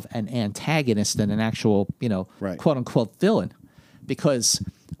more of an antagonist than an actual, quote unquote villain. Because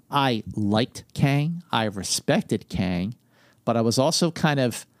I liked Kang, I respected Kang, but I was also kind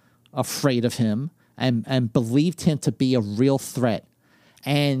of afraid of him. And believed him to be a real threat.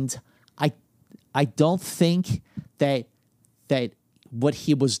 And I don't think that what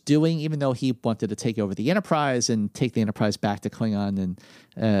he was doing, even though he wanted to take over the Enterprise and take the Enterprise back to Klingon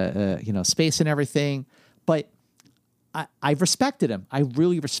and space and everything, but I respected him. I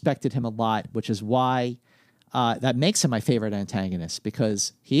really respected him a lot, which is why that makes him my favorite antagonist,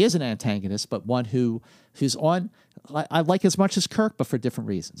 because he is an antagonist, but one who's on I like as much as Kirk, but for different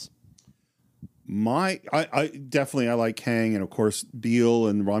reasons. I definitely like Kang, and of course Beale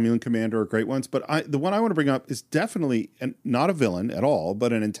and Romulan Commander are great ones. But the one I want to bring up is definitely not a villain at all,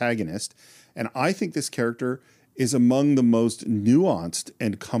 but an antagonist. And I think this character is among the most nuanced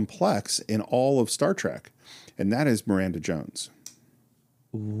and complex in all of Star Trek, and that is Miranda Jones.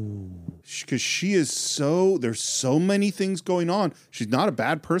 Because she is there's so many things going on. She's not a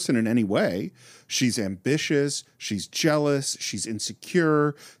bad person in any way. She's ambitious, she's jealous, she's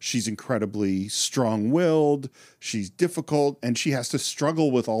insecure, she's incredibly strong-willed, she's difficult, and she has to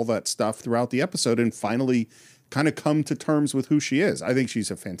struggle with all that stuff throughout the episode and finally kind of come to terms with who she is. I think she's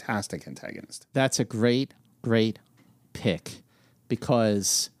a fantastic antagonist. That's a great pick,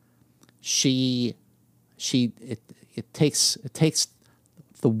 because it takes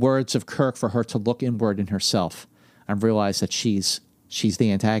the words of Kirk for her to look inward in herself and realize that she's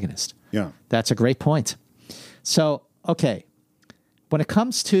the antagonist. Yeah. That's a great point. So, okay. When it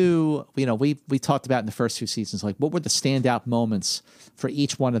comes to, we talked about in the first 2 seasons, like what were the standout moments for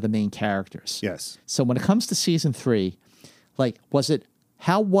each one of the main characters? Yes. So when it comes to season 3, like,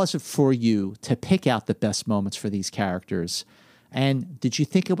 how was it for you to pick out the best moments for these characters? And did you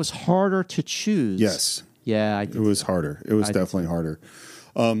think it was harder to choose? Yes. Yeah, I did. It was harder. It was definitely harder.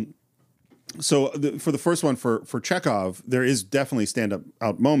 So for the first one, for Chekhov, there is definitely a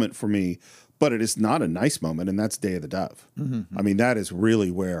stand-out moment for me, but it is not a nice moment, and that's Day of the Dove. Mm-hmm. I mean, that is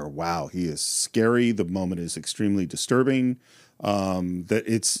really where, wow, he is scary. The moment is extremely disturbing.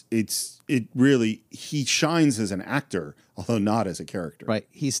 It really, he shines as an actor, although not as a character. Right.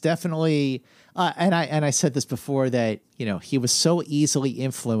 He's definitely, and I said this before, that, he was so easily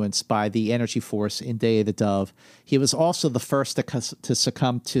influenced by the energy force in Day of the Dove. He was also the first to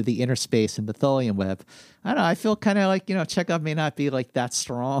succumb to the inner space and the Tholian web. I don't know. I feel kind of like, Chekhov may not be like that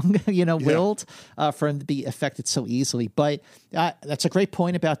strong, willed for him to be affected so easily. But that's a great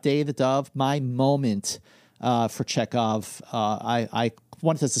point about Day of the Dove. My moment for Chekhov, I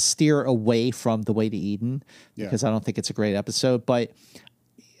wanted to steer away from The Way to Eden because I don't think it's a great episode. But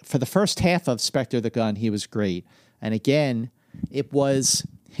for the first half of Spectre of the Gun, he was great. And again, it was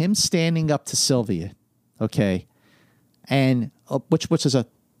him standing up to Sylvia, okay, and which is a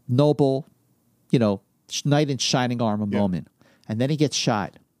noble, knight in shining armor moment, and then he gets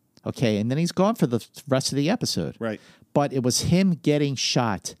shot, okay, and then he's gone for the rest of the episode, right? But it was him getting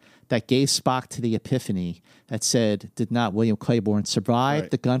shot that gave Spock to the epiphany that said, did not William Claiborne survive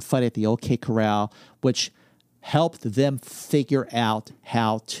the gunfight at the OK Corral, which helped them figure out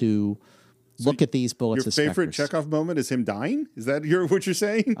how to look at these bullets as Your favorite specters. Chekhov moment is him dying? Is that what you're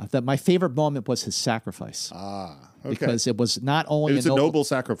saying? That my favorite moment was his sacrifice. Okay. Because it was not only a noble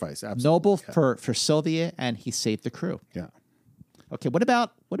sacrifice, absolutely. Noble for Sylvia, and he saved the crew. Yeah. Okay, what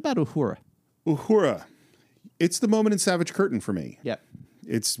about Uhura? Uhura. It's the moment in Savage Curtain for me. Yeah.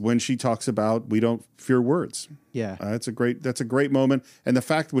 It's when she talks about we don't fear words. Yeah. That's a great moment. And the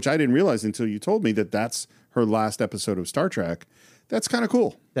fact, which I didn't realize until you told me, that's her last episode of Star Trek, that's kind of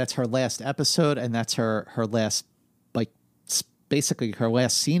cool. That's her last episode, and that's her last, basically her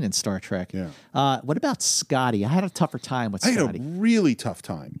last scene in Star Trek. Yeah. What about Scotty? I had a tougher time with Scotty. I had a really tough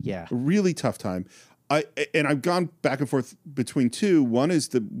time. Yeah. A really tough time. I've gone back and forth between two. One is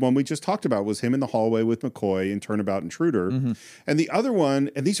the one we just talked about, was him in the hallway with McCoy in Turnabout Intruder. Mm-hmm. And the other one,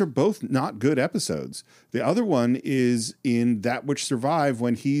 and these are both not good episodes. The other one is in That Which Survived,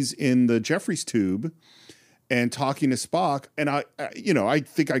 when he's in the Jeffries tube and talking to Spock. And I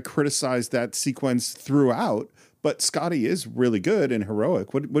think I criticized that sequence throughout, but Scotty is really good and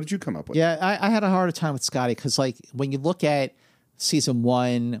heroic. What did you come up with? Yeah, I had a harder time with Scotty because, when you look at season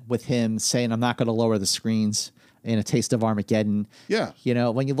 1 with him saying, I'm not going to lower the screens in A Taste of Armageddon. Yeah.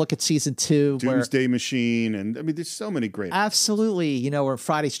 When you look at season 2. Doomsday Machine. And there's so many great. Absolutely. Or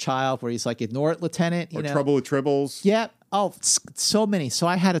Friday's Child, where he's like, ignore it, Lieutenant. Or Trouble with Tribbles. Yeah. Oh, so many. So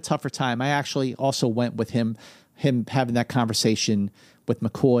I had a tougher time. I actually also went with him having that conversation with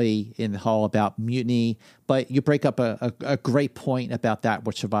McCoy in the hall about mutiny. But you break up a great point about That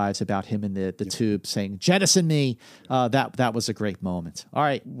Which Survives, about him in the tube saying, jettison me. That was a great moment. All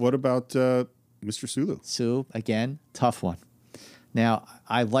right. What about Mr. Sulu? Sulu, again, tough one. Now,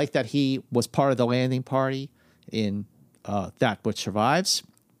 I like that he was part of the landing party in That Which Survives.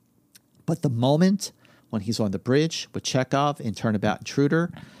 But the moment when he's on the bridge with Chekhov in Turnabout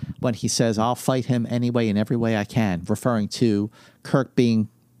Intruder, when he says, I'll fight him anyway in every way I can, referring to Kirk being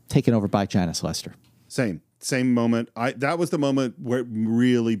taken over by Janice Lester. Same moment. That was the moment where it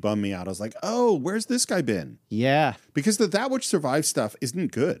really bummed me out. I was like, oh, where's this guy been? Yeah. Because the That Which Survives stuff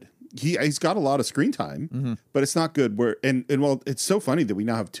isn't good. He's got a lot of screen time, but it's not good. It's so funny that we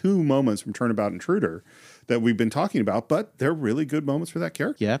now have 2 moments from Turnabout Intruder that we've been talking about, but they're really good moments for that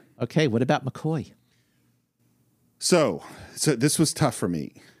character. Yeah. Okay. What about McCoy? So this was tough for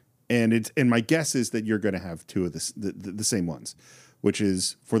me, and my guess is that you're going to have 2 of the same ones, which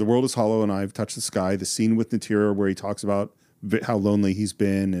is For the World is Hollow and I've Touched the Sky, the scene with Natira where he talks about how lonely he's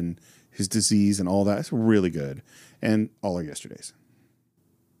been and his disease and all that. It's really good. And All Our Yesterdays.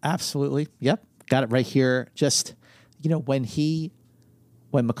 Absolutely. Yep. Got it right here. Just, when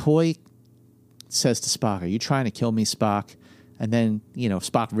McCoy says to Spock, are you trying to kill me, Spock? And then,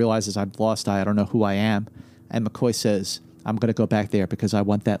 Spock realizes I've lost. I don't know who I am. And McCoy says, I'm going to go back there because I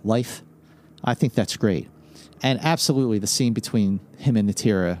want that life. I think that's great. And absolutely the scene between him and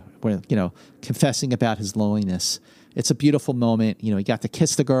Natira, where, confessing about his loneliness. It's a beautiful moment. He got to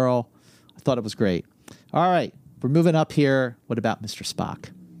kiss the girl. I thought it was great. All right. We're moving up here. What about Mr.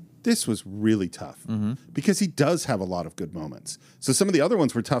 Spock? This was really tough because he does have a lot of good moments. So some of the other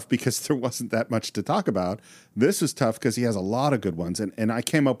ones were tough because there wasn't that much to talk about. This was tough because he has a lot of good ones. And I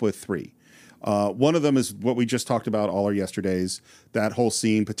came up with 3. One of them is what we just talked about, All Our Yesterdays, that whole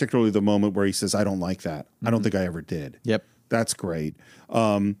scene, particularly the moment where he says, I don't like that. I don't think I ever did. Yep. That's great.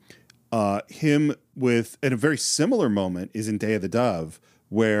 Him with, and a very similar moment is in Day of the Dove,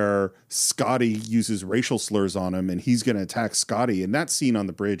 where Scotty uses racial slurs on him and he's going to attack Scotty. And that scene on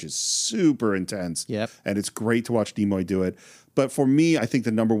the bridge is super intense. Yep. And it's great to watch Nimoy do it. But for me, I think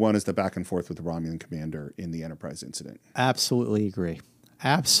the number 1 is the back and forth with the Romulan commander in the Enterprise incident. Absolutely agree.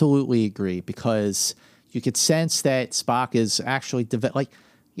 Absolutely agree, because you could sense that Spock is actually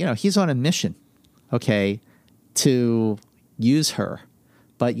he's on a mission, okay, to use her,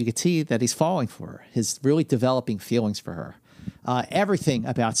 but you could see that he's falling for her. He's really developing feelings for her. Everything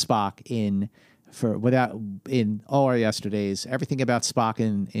about Spock in All Our Yesterdays, everything about Spock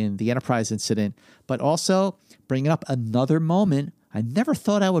in the Enterprise incident, but also bringing up another moment. I never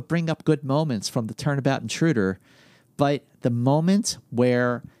thought I would bring up good moments from the Turnabout Intruder. But the moment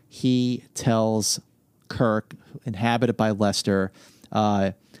where he tells Kirk, inhabited by Lester,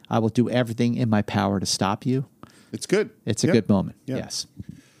 I will do everything in my power to stop you. It's good. It's a good moment. Yep. Yes.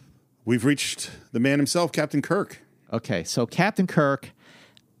 We've reached the man himself, Captain Kirk. Okay, so Captain Kirk,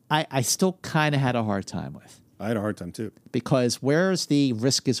 I still kind of had a hard time with. I had a hard time too. Because where's the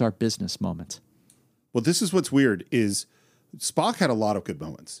risk is our business moment? Well, this is what's weird is Spock had a lot of good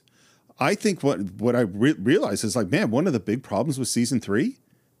moments. I think what I realized is like, man, one of the big problems with season 3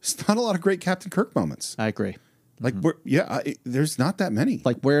 is not a lot of great Captain Kirk moments. I agree. Like, there's not that many.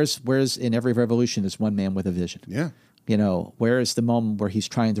 Like, where's in every revolution, there's one man with a vision. Yeah. You know, where is the moment where he's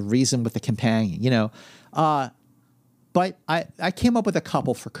trying to reason with the companion? You know, but I came up with a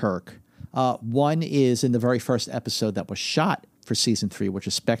couple for Kirk. One is in the very first episode that was shot for season 3, which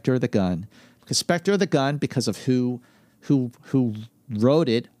is Spectre of the Gun. Because Spectre of the Gun, because of who wrote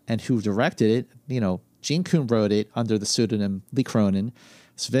it and who directed it, you know, Gene Kuhn wrote it under the pseudonym Lee Cronin.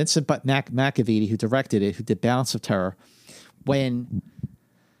 It's Vincent McAvity who directed it, who did Balance of Terror. When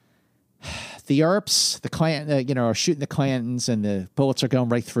the Earps, the Klan, you know, are shooting the Clantons and the bullets are going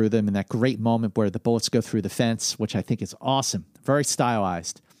right through them, and that great moment where the bullets go through the fence, which I think is awesome, very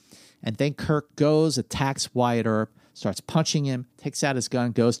stylized. And then Kirk goes, attacks Wyatt Earp, starts punching him, takes out his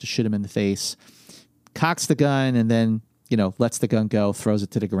gun, goes to shoot him in the face, cocks the gun, and then, you know, lets the gun go, throws it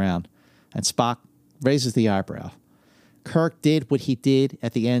to the ground. And Spock raises the eyebrow. Kirk did what he did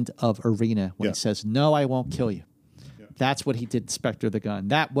at the end of Arena when he says, "No, I won't kill you." Yeah. That's what he did in Spectre of the Gun.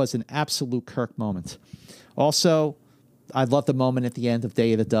 That was an absolute Kirk moment. Also, I love the moment at the end of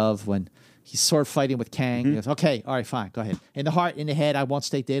Day of the Dove when he's sword fighting with Kang. He goes, "Okay, all right, fine, go ahead. In the heart, in the head, I won't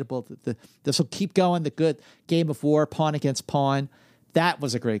stay dateable. This will keep going. The good game of war, pawn against pawn." That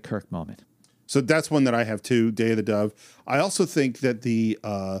was a great Kirk moment. So that's one that I have too, Day of the Dove. I also think that the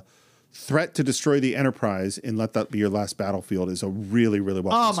threat to destroy the Enterprise in Let That Be Your Last Battlefield is a really, really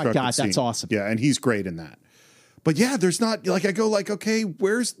well constructed Oh my God, scene. that's awesome. Yeah, and he's great in that. But yeah, there's not, like, I go like, okay,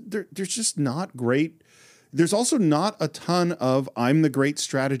 there's just not great. There's also not a ton of I'm the great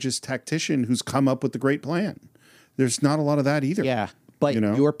strategist tactician who's come up with the great plan. There's not a lot of that either. Yeah, but you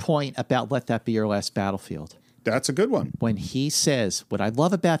know? Your point about Let That Be Your Last Battlefield. That's a good one. When he says, what I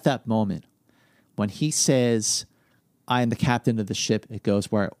love about that moment, when he says, "I am the captain of the ship," it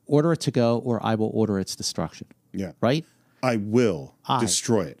goes where I order it to go or I will order its destruction. Yeah. Right? I will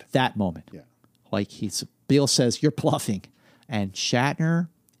destroy it. That moment. Yeah. Like Beale says, "You're bluffing." And Shatner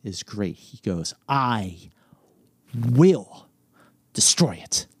is great. He goes, "I will destroy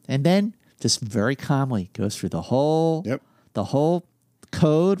it." And then just very calmly goes through the whole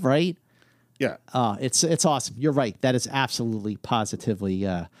code, right? Yeah. It's awesome. You're right. That is absolutely, positively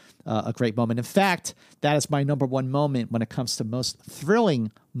a great moment. In fact, that is my number one moment when it comes to most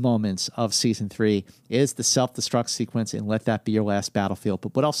thrilling moments of season 3 is the self-destruct sequence in Let That Be Your Last Battlefield.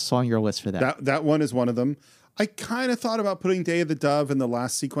 But what else is on your list for that? That one is one of them. I kind of thought about putting Day of the Dove in the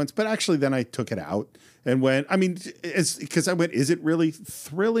last sequence, but actually then I took it out and went, I mean, because I went, is it really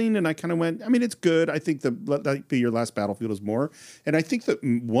thrilling? And I kind of went, I mean, it's good. I think the Let That Be Your Last Battlefield is more. And I think that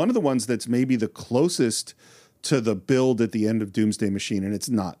one of the ones that's maybe the closest to the build at the end of Doomsday Machine, and it's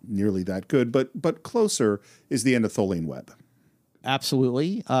not nearly that good, but closer, is the end of Tholian Web.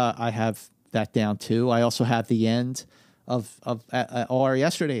 Absolutely. I have that down too. I also have the end of All Our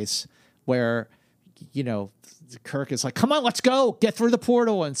Yesterdays where, you know, Kirk is like, "Come on, let's go, get through the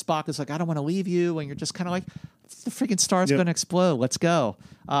portal." And Spock is like, "I don't want to leave you." And you're just kind of like, the freaking star's going to explode. Let's go.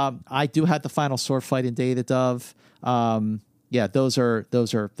 I do have the final sword fight in Day of the Dove. Yeah, those are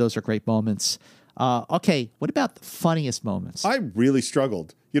great moments. Okay, what about the funniest moments? I really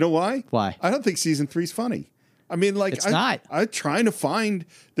struggled. You know why? Why? I don't think season 3 is funny. I mean, like, it's not. I'm trying to find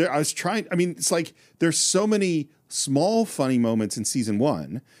there. I mean, it's like there's so many small funny moments in season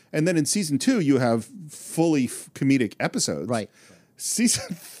 1, and then in season 2 you have fully comedic episodes. Right.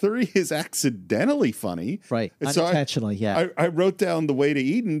 Season 3 is accidentally funny. Right. And unintentionally, yeah. I wrote down The Way to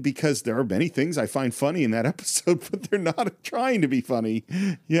Eden because there are many things I find funny in that episode, but they're not trying to be funny.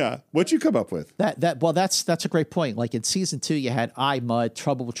 Yeah. What'd you come up with? That's a great point. Like in season 2, you had Mud,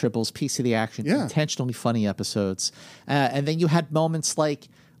 Trouble with Tribbles, Piece of the Action, intentionally funny episodes. And then you had moments like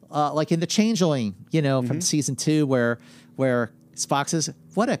in The Changeling, you know, from season 2 where Spock says,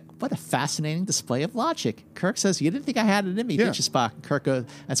 what a fascinating display of logic. Kirk says, "You didn't think I had it in me, did you, Spock?"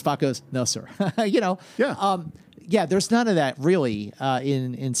 And Spock goes, "No, sir." You know? Yeah. There's none of that really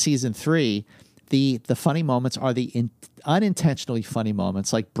in season 3. The funny moments are the unintentionally funny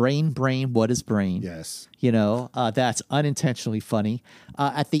moments, like brain, what is brain? Yes. You know, that's unintentionally funny.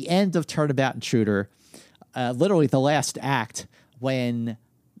 At the end of Turnabout Intruder, literally the last act, when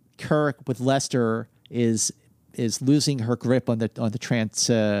Kirk with Lester is losing her grip on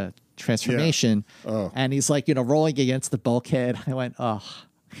the transformation, and he's like, you know, rolling against the bulkhead. I went,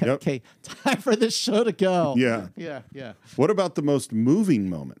 okay, time for this show to go. Yeah. What about the most moving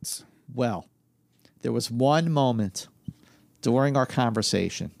moments? Well, there was one moment during our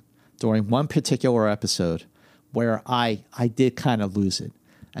conversation during one particular episode where I did kind of lose it,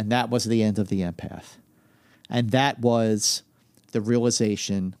 and that was the end of the empath. And that was the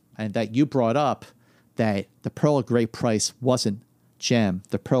realization, and that you brought up, that the pearl of great price wasn't Jem.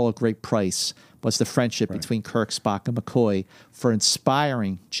 The pearl of great price was the friendship between Kirk, Spock, and McCoy for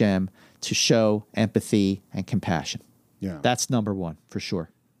inspiring Jem to show empathy and compassion. Yeah. That's number one, for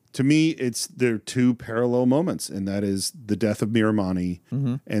sure. To me, there are two parallel moments, and that is the death of Miramani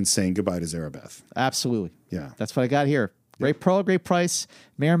and saying goodbye to Zarabeth. Absolutely. Yeah. That's what I got here. Great pearl, great price.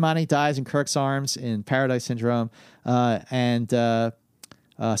 Miramani dies in Kirk's arms in Paradise Syndrome, and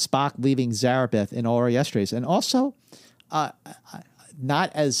Spock leaving Zarabeth in All Our Yesterdays. And also,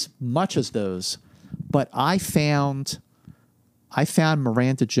 not as much as those, but I found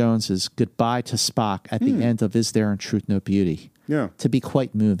Miranda Jones's goodbye to Spock at the end of Is There in Truth No Beauty to be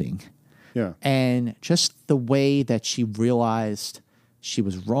quite moving. Yeah. And just the way that she realized she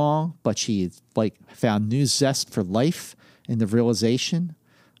was wrong, but she found new zest for life in the realization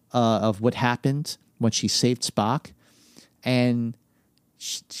of what happened when she saved Spock. And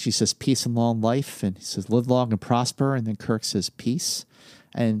she says, peace and long life. And he says, live long and prosper. And then Kirk says, peace.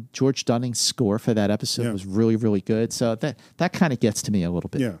 And George Dunning's score for that episode was really, really good. So that kind of gets to me a little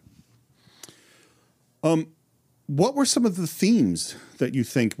bit. Yeah. What were some of the themes that you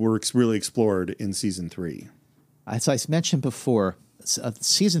think were really explored in season 3? As I mentioned before,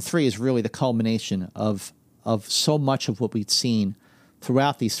 season 3 is really the culmination of so much of what we'd seen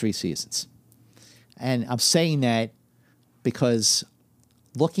throughout these 3 seasons. And I'm saying that because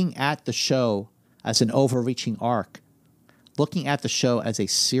looking at the show as an overreaching arc, looking at the show as a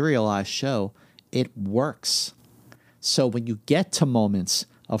serialized show, it works. So when you get to moments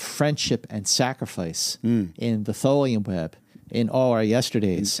of friendship and sacrifice in the Tholian Web, in All Our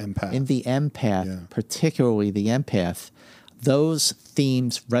Yesterdays, in the Empath, particularly the Empath, those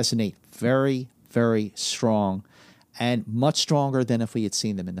themes resonate very, very strong, and much stronger than if we had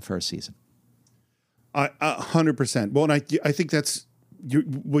seen them in the first season. 100%. Well, and I think that's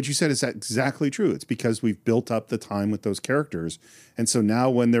what you said is exactly true. It's because we've built up the time with those characters, and so now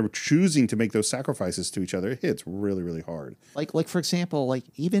when they're choosing to make those sacrifices to each other, it hits really, really hard. Like for example,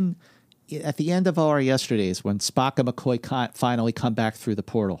 even at the end of All Our Yesterdays, when Spock and McCoy finally come back through the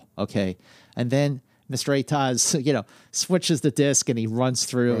portal, okay, and then Mr. Ataz, switches the disc and he runs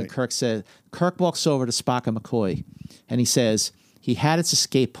through, and Kirk walks over to Spock and McCoy, and he says, he had his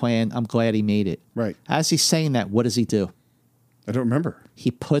escape plan. I'm glad he made it. Right. As he's saying that, what does he do? I don't remember. He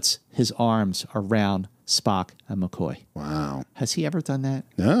puts his arms around Spock and McCoy. Wow. Has he ever done that?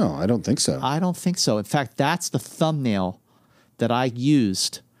 No, I don't think so. I don't think so. In fact, that's the thumbnail that I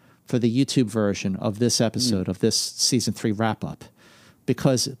used for the YouTube version of this episode of this season 3 wrap up,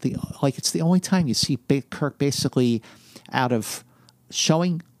 because it's the only time you see Kirk basically out of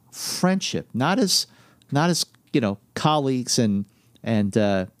showing friendship, not as colleagues and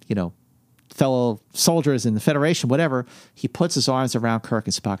fellow soldiers in the Federation, whatever. He puts his arms around Kirk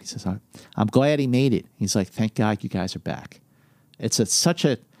and Spock. He says, I'm glad he made it. He's like, thank God you guys are back. It's such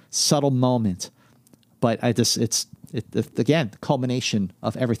a subtle moment, but it's again, the culmination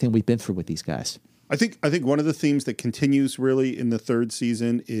of everything we've been through with these guys. I think one of the themes that continues really in the 3rd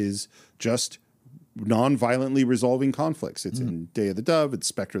season is just non-violently resolving conflicts. It's in Day of the Dove, it's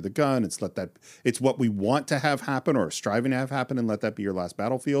Spectre of the Gun, it's what we want to have happen or are striving to have happen, and let that be your last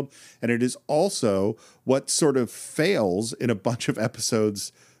battlefield. And it is also what sort of fails in a bunch of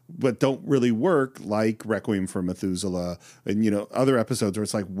episodes but don't really work, like Requiem for Methuselah and other episodes where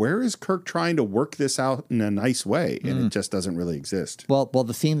it's like, where is Kirk trying to work this out in a nice way? And it just doesn't really exist. Well,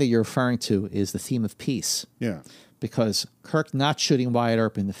 the theme that you're referring to is the theme of peace. Yeah. Because Kirk not shooting Wyatt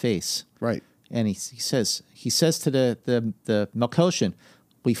Earp in the face. Right. And he says to the Melkoshian,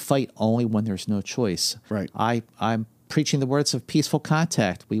 we fight only when there's no choice. Right. I'm preaching the words of peaceful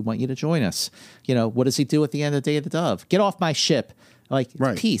contact. We want you to join us. What does he do at the end of Day of the Dove? Get off my ship.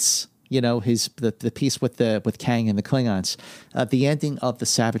 Peace. His the peace with Kang and the Klingons. The ending of the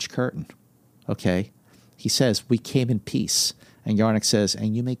Savage Curtain. Okay. He says, we came in peace. And Yarnik says,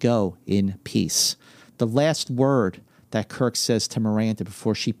 and you may go in peace. The last word that Kirk says to Miranda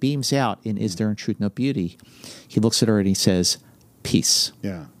before she beams out in Is There in Truth No Beauty, he looks at her and he says, peace.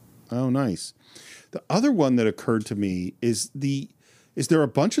 Yeah. Oh, nice. The other one that occurred to me is there are a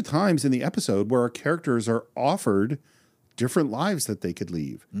bunch of times in the episode where our characters are offered different lives that they could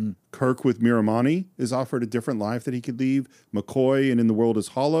leave. Kirk with Miramani is offered a different life that he could leave. McCoy and In the World is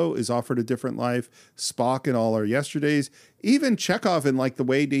Hollow is offered a different life. Spock in All Our Yesterdays. Even Chekhov in The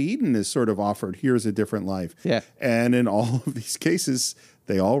Way to Eden is sort of offered, here's a different life. Yeah. And in all of these cases,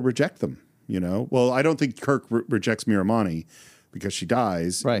 they all reject them, Well, I don't think Kirk rejects Miramani, because she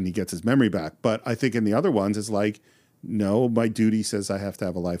dies Right. and he gets his memory back. But I think in the other ones, it's like, no, my duty says I have to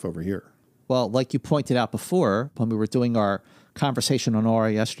have a life over here. Well, like you pointed out before, when we were doing our conversation on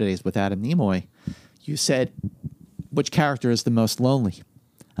Aura Yesterdays with Adam Nimoy, you said, which character is the most lonely?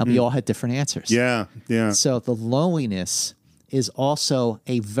 And we all had different answers. Yeah, yeah. So the loneliness is also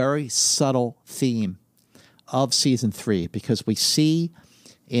a very subtle theme of season 3, because we see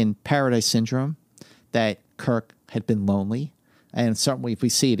in Paradise Syndrome that Kirk had been lonely. And certainly we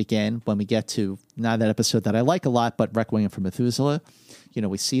see it again when we get to, not that episode that I like a lot, but Requiem for Methuselah. You know,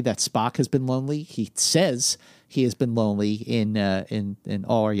 we see that Spock has been lonely. He says he has been lonely in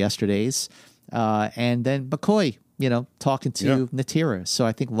All Our Yesterdays. And then McCoy, you know, talking to Natira. So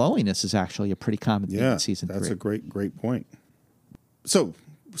I think loneliness is actually a pretty common theme in season 3. That's a great point. So,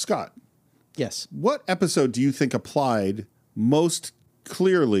 Scott. Yes. What episode do you think applied most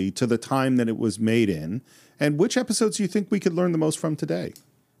clearly to the time that it was made in? And which episodes do you think we could learn the most from today?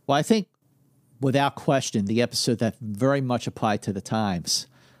 Well, I think, without question, the episode that very much applied to the times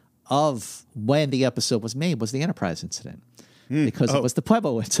of when the episode was made was the Enterprise incident. Because it was the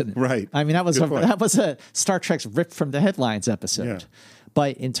Pueblo incident. Right. I mean, that was a Star Trek's ripped from the headlines episode. Yeah.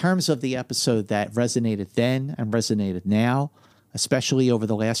 But in terms of the episode that resonated then and resonated now, especially over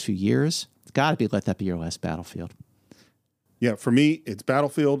the last few years, it's got to be Let That Be Your Last Battlefield. Yeah, for me, it's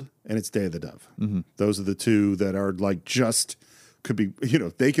Battlefield and it's Day of the Dove. Mm-hmm. Those are the two that are like just could be, you know,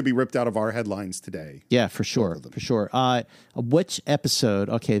 they could be ripped out of our headlines today. Yeah, for sure, for sure. Which episode?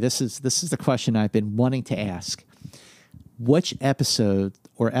 Okay, this is the question I've been wanting to ask. Which episode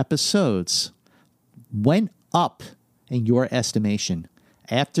or episodes went up in your estimation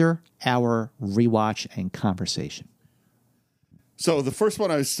after our rewatch and conversation? So the first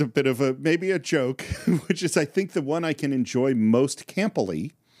one is a bit of maybe a joke, which is I think the one I can enjoy most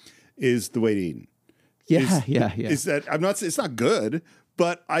campily is The Way to Eden. Yeah. Is that it's not good,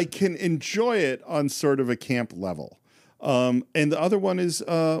 but I can enjoy it on sort of a camp level. And the other one is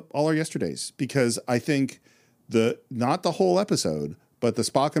All Our Yesterdays, because I think not the whole episode, but the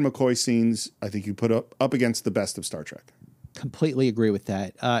Spock and McCoy scenes, I think you put up against the best of Star Trek. Completely agree with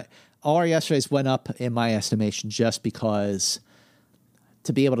that. All Our Yesterdays went up in my estimation just because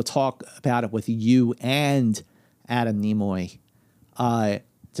to be able to talk about it with you and Adam Nimoy,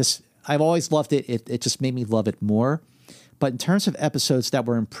 I've always loved it. It just made me love it more. But in terms of episodes that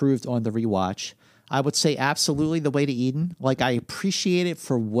were improved on the rewatch, I would say absolutely The Way to Eden. Like, I appreciate it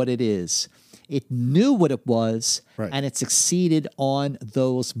for what it is. It knew what it was, and it succeeded on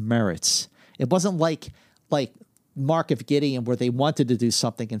those merits. It wasn't like Mark of Gideon, where they wanted to do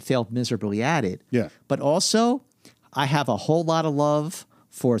something and failed miserably at it. Yeah. But also, I have a whole lot of love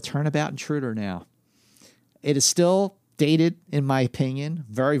for Turnabout Intruder now. It is still dated, in my opinion,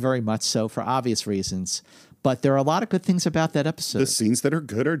 very, very much so, for obvious reasons. But there are a lot of good things about that episode. The scenes that are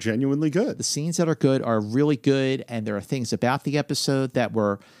good are genuinely good. The scenes that are good are really good, and there are things about the episode that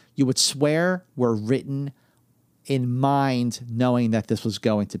you would swear were written in mind, knowing that this was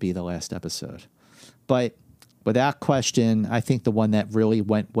going to be the last episode. But without question, I think the one that really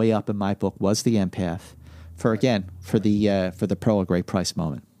went way up in my book was The Empath, for the Pearl of Great Price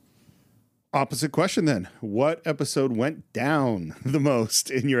moment. Opposite question then. What episode went down the most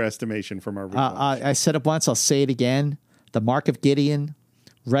in your estimation from our rewatch? I said it once, I'll say it again. The Mark of Gideon,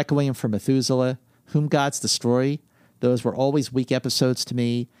 Requiem for Methuselah, Whom Gods Destroy. Those were always weak episodes to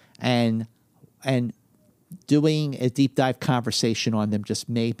me. And doing a deep dive conversation on them just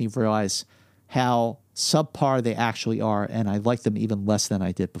made me realize how subpar they actually are. And I like them even less than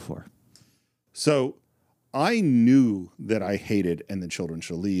I did before. So I knew that I hated And the Children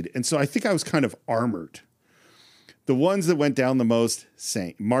Shall Lead. And so I think I was kind of armored. The ones that went down the most,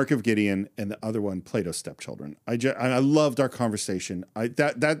 Mark of Gideon, and the other one, Plato's Stepchildren. I loved our conversation.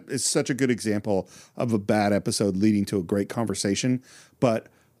 That is such a good example of a bad episode leading to a great conversation. But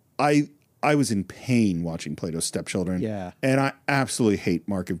I was in pain watching Plato's Stepchildren. Yeah. And I absolutely hate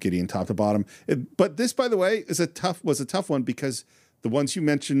Mark of Gideon top to bottom. But this, by the way, was a tough one because the ones you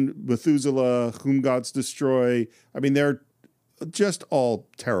mentioned, Methuselah, Whom Gods Destroy, I mean, they're just all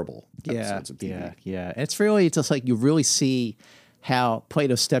terrible episodes of TV. Yeah. It's really just like you really see how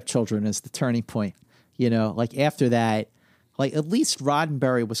Plato's Stepchildren is the turning point. You know, like after that, like at least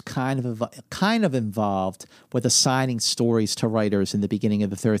Roddenberry was kind of involved with assigning stories to writers in the beginning of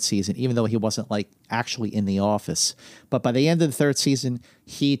the third season, even though he wasn't like actually in the office. But by the end of the third season,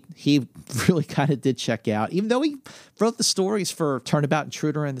 he really kind of did check out, even though he wrote the stories for Turnabout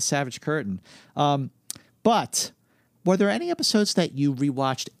Intruder and The Savage Curtain. But were there any episodes that you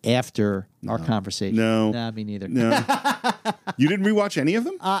rewatched after our conversation? No, me neither. No, you didn't rewatch any of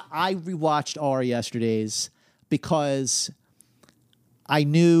them? I rewatched All Our Yesterdays because I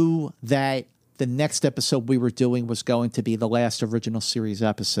knew that the next episode we were doing was going to be the last original series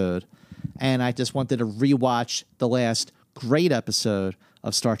episode. And I just wanted to rewatch the last great episode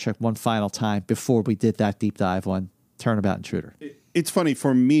of Star Trek one final time before we did that deep dive on Turnabout Intruder. It's funny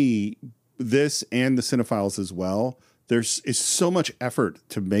for me, this and the Cinephiles as well. There's so much effort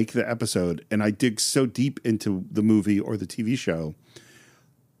to make the episode, and I dig so deep into the movie or the TV show.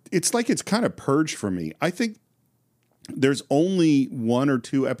 It's like it's kind of purged for me. I think there's only 1 or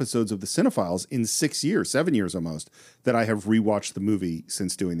 2 episodes of the Cinephiles in 6 years, 7 years almost, that I have rewatched the movie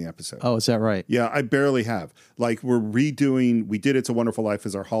since doing the episode. Oh, is that right? Yeah, I barely have. Like we did It's a Wonderful Life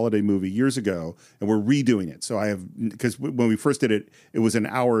as our holiday movie years ago, and we're redoing it. So I have, because when we first did it, it was an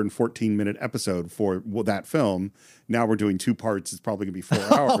hour and 14-minute episode for that film. Now we're doing 2 parts. It's probably going to be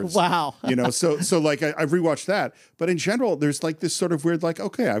 4 hours. Oh, wow. So like I've rewatched that. But in general, there's like this sort of weird, like,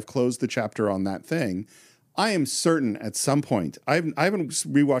 okay, I've closed the chapter on that thing. I am certain at some point, I haven't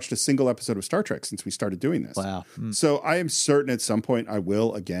rewatched a single episode of Star Trek since we started doing this. Wow. So I am certain at some point I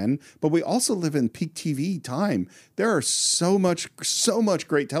will again. But we also live in peak TV time. There are so much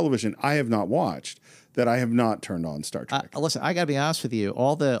great television I have not watched that I have not turned on Star Trek. Listen, I got to be honest with you.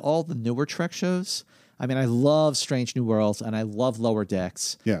 All the newer Trek shows, I mean, I love Strange New Worlds and I love Lower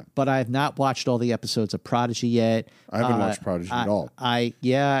Decks. Yeah. But I have not watched all the episodes of Prodigy yet. I haven't watched Prodigy at all.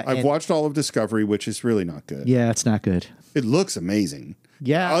 I've watched all of Discovery, which is really not good. Yeah, it's not good. It looks amazing.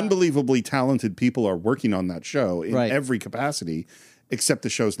 Yeah. Unbelievably talented people are working on that show in every capacity, except the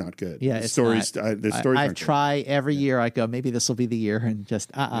show's not good. Yeah, the stories. I try every year. I go, maybe this will be the year, and just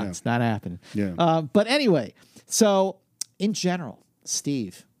it's not happening. Yeah. But anyway, so in general,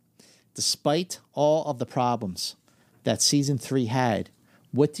 Steve, despite all of the problems that season 3 had,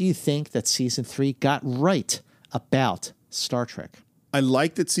 what do you think that season 3 got right about Star Trek? I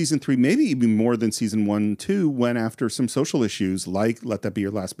like that season 3, maybe even more than season 1, 2, went after some social issues like Let That Be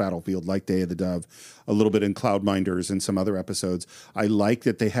Your Last Battlefield, like Day of the Dove, a little bit in Cloudminders and some other episodes. I like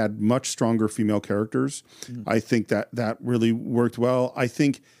that they had much stronger female characters. I think that really worked well. I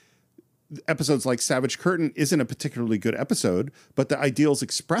think episodes like Savage Curtain isn't a particularly good episode, but the ideals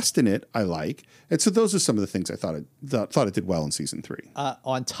expressed in it I like. And so those are some of the things I thought it did well in season 3.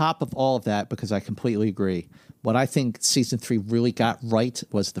 On top of all of that, because I completely agree, what I think season 3 really got right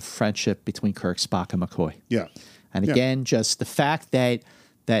was the friendship between Kirk, Spock, and McCoy. Yeah. And again, just the fact that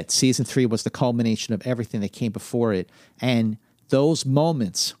season 3 was the culmination of everything that came before it, and those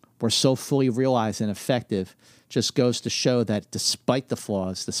moments were so fully realized and effective, just goes to show that despite the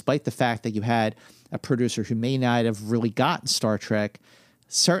flaws, despite the fact that you had a producer who may not have really gotten Star Trek,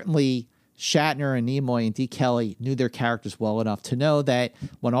 certainly Shatner and Nimoy and D. Kelly knew their characters well enough to know that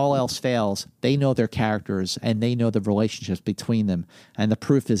when all else fails, they know their characters and they know the relationships between them. And the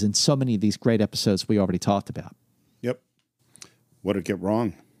proof is in so many of these great episodes we already talked about. Yep. What did it get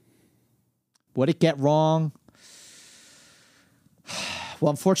wrong? What did it get wrong? Well,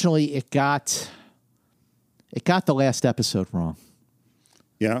 unfortunately, it got the last episode wrong.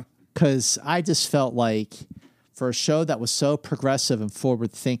 Yeah. Because I just felt like for a show that was so progressive and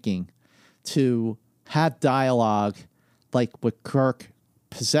forward-thinking, to have dialogue like what Kirk,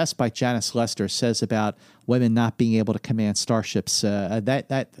 possessed by Janice Lester, says about women not being able to command starships,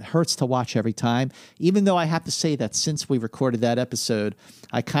 that hurts to watch every time. Even though I have to say that since we recorded that episode,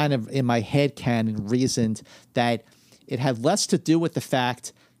 I kind of, in my head canon, reasoned that it had less to do with the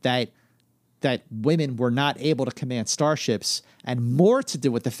fact that women were not able to command starships and more to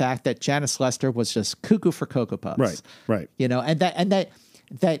do with the fact that Janice Lester was just cuckoo for Cocoa Puffs. Right. You know, and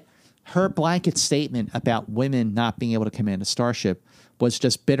that her blanket statement about women not being able to command a starship was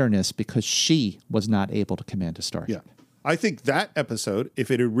just bitterness because she was not able to command a starship. Yeah. I think that episode, if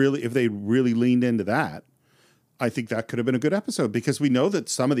they really leaned into that, I think that could have been a good episode because we know that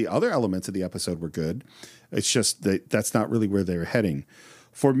some of the other elements of the episode were good. It's just that's not really where they're heading.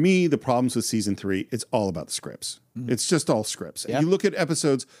 For me, the problems with season 3, it's all about the scripts. It's just all scripts. Yep. And you look at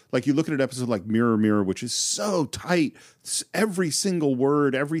episodes, like you look at an episode like Mirror, Mirror, which is so tight. Every single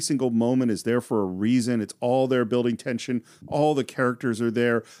word, every single moment is there for a reason. It's all there building tension. All the characters are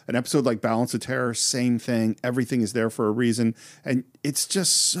there. An episode like Balance of Terror, same thing. Everything is there for a reason. And it's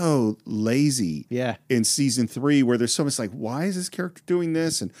just so lazy in season 3 where there's so much like, why is this character doing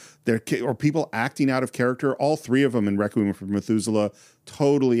this? And or people acting out of character. All 3 of them in Requiem for Methuselah,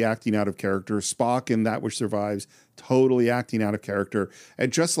 totally acting out of character. Spock in That Which Survives, totally acting out of character.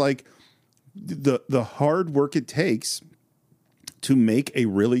 And just like the hard work it takes to make a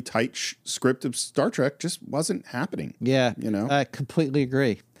really tight script of Star Trek just wasn't happening. Yeah, you know, I completely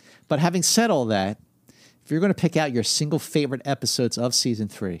agree. But having said all that, if you're going to pick out your single favorite episodes of season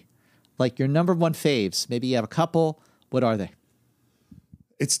 3, like your number one faves, maybe you have a couple, what are they?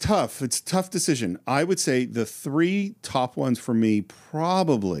 It's tough. It's a tough decision. I would say the 3 top ones for me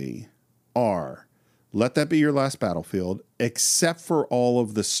probably are Let That Be Your Last Battlefield, except for all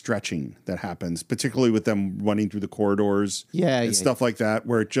of the stretching that happens, particularly with them running through the corridors and stuff like that,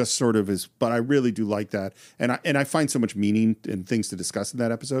 where it just sort of is. But I really do like that. And I find so much meaning and things to discuss in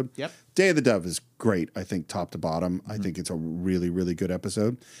that episode. Yep. Day of the Dove is great, I think, top to bottom. Mm-hmm. I think it's a really, really good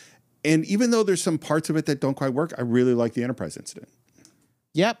episode. And even though there's some parts of it that don't quite work, I really like the Enterprise incident.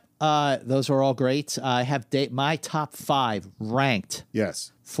 Yep. Those are all great. I have my top 5 ranked.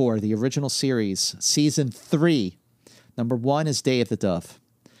 Yes. For the original series, season 3. Number 1 is Day of the Dove.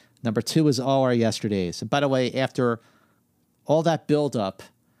 Number 2 is All Our Yesterdays. And by the way, after all that build-up,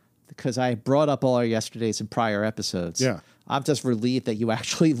 because I brought up All Our Yesterdays in prior episodes, I'm just relieved that you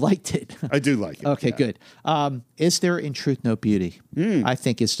actually liked it. I do like it. Okay, good. Is There in Truth No Beauty? I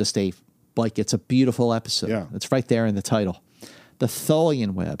think it's just it's a beautiful episode. Yeah. It's right there in the title. The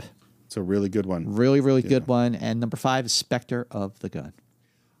Tholian Web. It's a really good one. Really, really good one. And number 5 is Spectre of the Gun.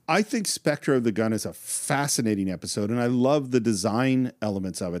 I think Spectre of the Gun is a fascinating episode, and I love the design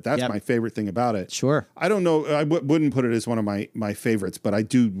elements of it. That's my favorite thing about it. Sure. I don't know. I wouldn't put it as one of my favorites, but I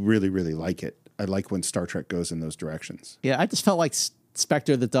do really, really like it. I like when Star Trek goes in those directions. Yeah, I just felt like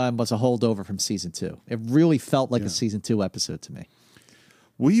Spectre of the Gun was a holdover from season 2. It really felt like a season 2 episode to me.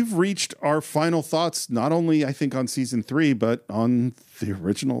 We've reached our final thoughts, not only, I think, on season 3, but on the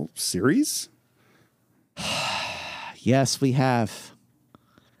original series. Yes, we have.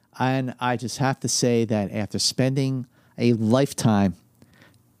 And I just have to say that after spending a lifetime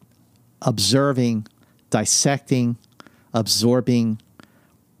observing, dissecting, absorbing,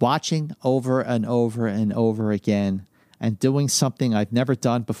 watching over and over and over again, and doing something I've never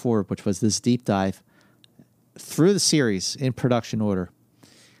done before, which was this deep dive through the series in production order,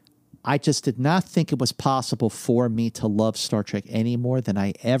 I just did not think it was possible for me to love Star Trek any more than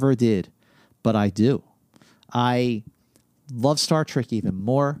I ever did, but I do. I love Star Trek even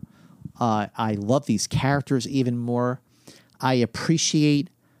more. I love these characters even more. I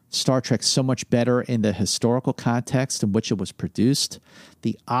appreciate Star Trek so much better in the historical context in which it was produced,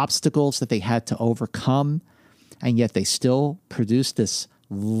 the obstacles that they had to overcome, and yet they still produced this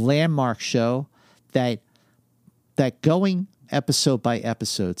landmark show that going episode by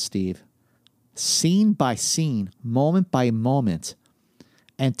episode, Steve, scene by scene, moment by moment,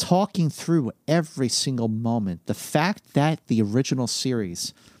 and talking through every single moment, the fact that the original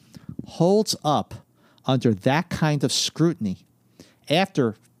series holds up under that kind of scrutiny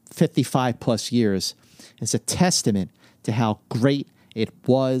after 55 plus years is a testament to how great it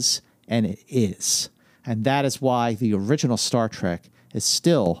was and it is. And that is why the original Star Trek is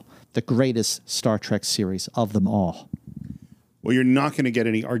still the greatest Star Trek series of them all. Well, you're not going to get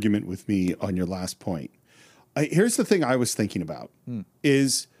any argument with me on your last point. Here's the thing I was thinking about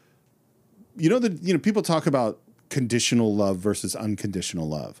is, people talk about conditional love versus unconditional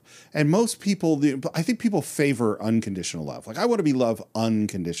love. And most people, I think people favor unconditional love. Like, I want to be loved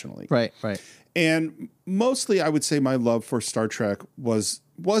unconditionally. Right. And mostly I would say my love for Star Trek was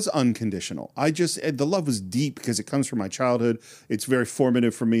unconditional. The love was deep because it comes from my childhood. It's very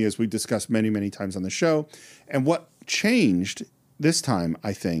formative for me, as we discussed many, many times on the show. And what changed this time,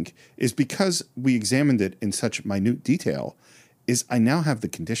 I think, is because we examined it in such minute detail, is I now have the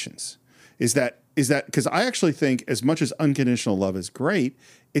conditions. Is that because I actually think as much as unconditional love is great,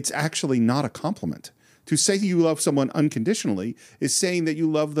 it's actually not a compliment. To say you love someone unconditionally is saying that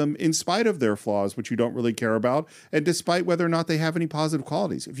you love them in spite of their flaws, which you don't really care about, and despite whether or not they have any positive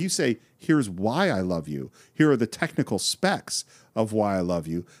qualities. If you say, here's why I love you, here are the technical specs of why I love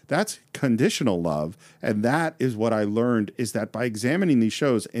you, that's conditional love. And that is what I learned, is that by examining these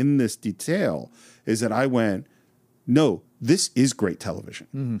shows in this detail, is that I went, no, this is great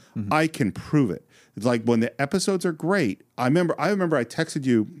television. Mm-hmm. I can prove it. It's like when the episodes are great. I remember I texted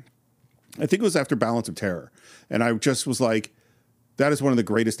you, I think it was after Balance of Terror, and I just was like, that is one of the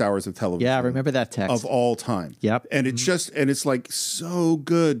greatest hours of television. Yeah, I remember that text. Of all time. Yep. And it's it's like so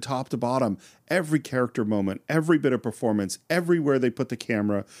good top to bottom. Every character moment, every bit of performance, everywhere they put the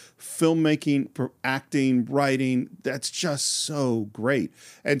camera, filmmaking, acting, writing, that's just so great.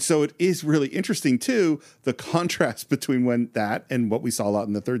 And so it is really interesting too, the contrast between when that and what we saw a lot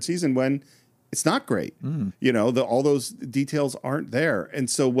in the third season when it's not great. All those details aren't there. And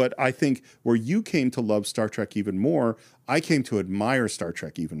so what I think where you came to love Star Trek even more, I came to admire Star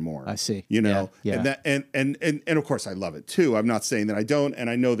Trek even more. I see. Yeah. And of course I love it too. I'm not saying that I don't, and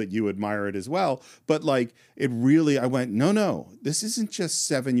I know that you admire it as well. But like it really, I went, no, this isn't just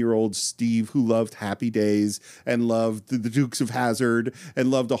 7-year-old Steve who loved Happy Days and loved the Dukes of Hazzard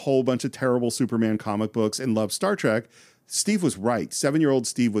and loved a whole bunch of terrible Superman comic books and loved Star Trek. Steve was right. 7-year-old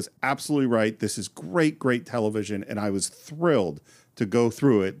Steve was absolutely right. This is great, great television. And I was thrilled to go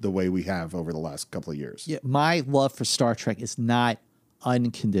through it the way we have over the last couple of years. Yeah, my love for Star Trek is not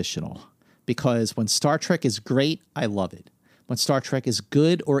unconditional, because when Star Trek is great, I love it. When Star Trek is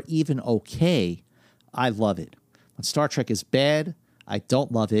good or even okay, I love it. When Star Trek is bad, I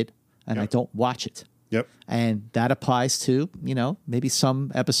don't love it, and I don't watch it. Yep. And that applies to, maybe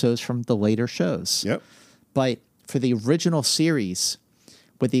some episodes from the later shows. Yep. But for the original series,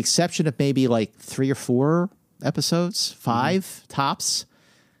 with the exception of maybe like 3 or 4 episodes, 5 tops,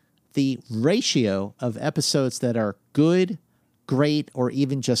 the ratio of episodes that are good, great, or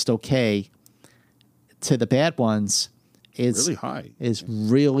even just okay to the bad ones is really high. Is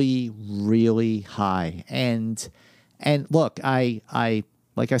really, really high. And look, I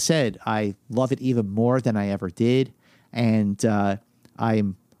like I said, I love it even more than I ever did. And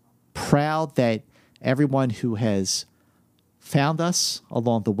I'm proud that everyone who has found us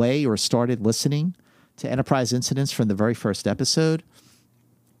along the way or started listening to Enterprise Incidents from the very first episode,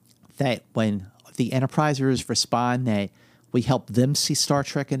 that when the Enterprisers respond that we help them see Star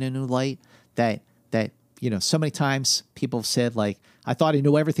Trek in a new light, that so many times people have said, like, I thought I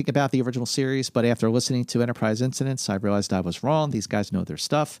knew everything about the original series, but after listening to Enterprise Incidents, I realized I was wrong. These guys know their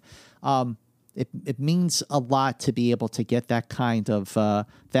stuff. It means a lot to be able to get that kind of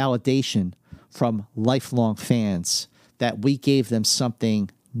validation from lifelong fans that we gave them something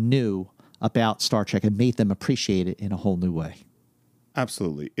new about Star Trek and made them appreciate it in a whole new way.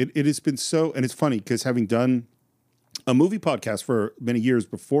 Absolutely. It has been so, and it's funny because having done a movie podcast for many years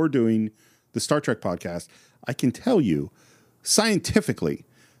before doing the Star Trek podcast, I can tell you scientifically,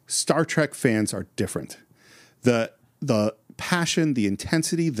 Star Trek fans are different. The passion, the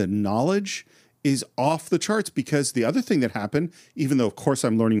intensity, the knowledge is off the charts, because the other thing that happened, even though, of course,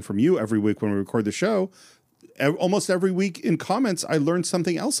 I'm learning from you every week when we record the show, almost every week in comments, I learned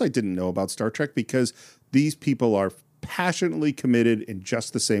something else I didn't know about Star Trek, because these people are passionately committed in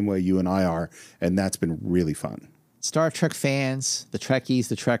just the same way you and I are, and that's been really fun. Star Trek fans, the Trekkies,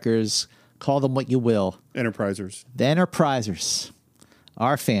 the Trekkers, call them what you will. Enterprisers. The Enterprisers,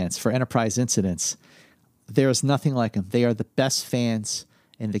 our fans for Enterprise Incidents. There is nothing like them. They are the best fans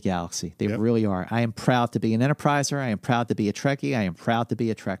in the galaxy. They really are. I am proud to be an Enterpriser. I am proud to be a Trekkie. I am proud to be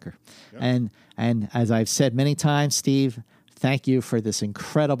a Trekker. Yep. And as I've said many times, Steve, thank you for this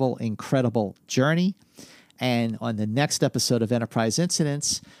incredible, incredible journey. And on the next episode of Enterprise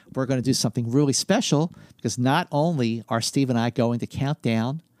Incidents, we're going to do something really special, because not only are Steve and I going to count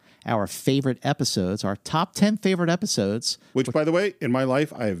down our favorite episodes, our top 10 favorite episodes. Which, by the way, in my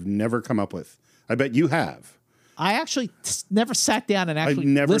life, I have never come up with. I bet you have. I actually never sat down and actually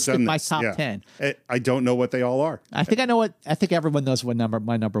listed my top 10. I don't know what they all are. I think everyone knows what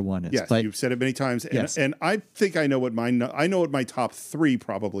my number one is. Yes, but you've said it many times. And, yes. And I think I know what my top 3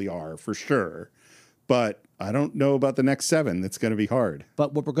 probably are for sure. But I don't know about the next 7. That's going to be hard.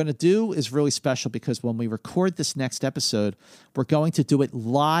 But what we're going to do is really special, because when we record this next episode, we're going to do it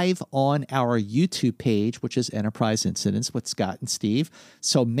live on our YouTube page, which is Enterprise Incidents with Scott and Steve.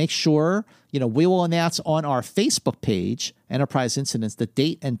 So make sure, we will announce on our Facebook page, Enterprise Incidents, the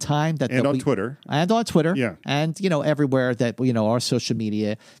date and time on Twitter. And on Twitter. Yeah. And, everywhere that, our social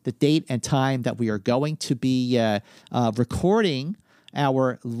media, the date and time that we are going to be recording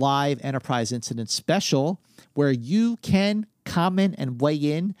our live Enterprise Incident special, where you can comment and weigh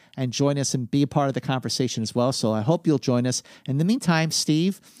in and join us and be a part of the conversation as well. So I hope you'll join us. In the meantime,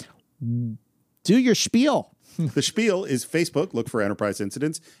 Steve, do your spiel. The spiel is Facebook. Look for Enterprise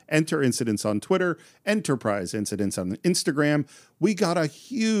Incidents. Enter Incidents on Twitter. Enterprise Incidents on Instagram. We got a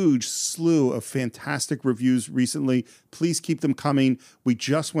huge slew of fantastic reviews recently. Please keep them coming. We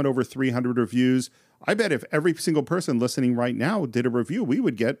just went over 300 reviews. I bet if every single person listening right now did a review, we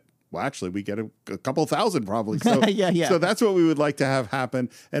would get, we get a couple thousand probably. So, yeah. So that's what we would like to have happen.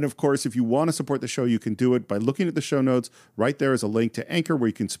 And of course, if you want to support the show, you can do it by looking at the show notes. Right there is a link to Anchor, where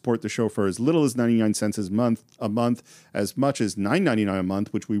you can support the show for as little as 99 cents a month, as much as $9.99 a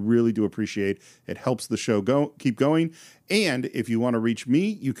month, which we really do appreciate. It helps the show keep going. And if you want to reach me,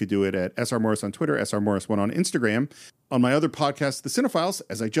 you could do it at SR Morris on Twitter, SR Morris1 on Instagram. On my other podcast, The Cinephiles,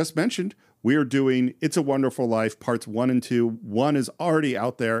 as I just mentioned, we are doing It's a Wonderful Life, parts 1 and 2. 1 is already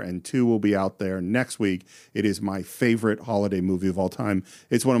out there, and 2 will be out there next week. It is my favorite holiday movie of all time.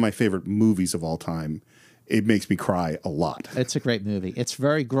 It's one of my favorite movies of all time. It makes me cry a lot. It's a great movie. It's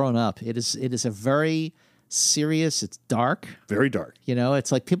very grown up. It is a very serious. It's dark. Very dark.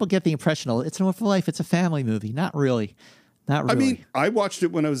 It's like people get the impression, It's a Wonderful Life. It's a family movie. Not really. Not really. I mean, I watched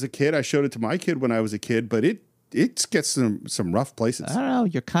it when I was a kid. I showed it to my kid when I was a kid, but it it gets some rough places. I don't know.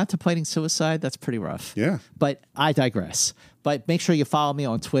 You're contemplating suicide. That's pretty rough. Yeah. But I digress. But make sure you follow me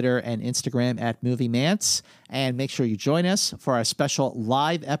on Twitter and Instagram at MovieMance. And make sure you join us for our special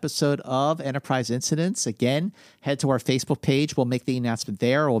live episode of Enterprise Incidents. Again, head to our Facebook page. We'll make the announcement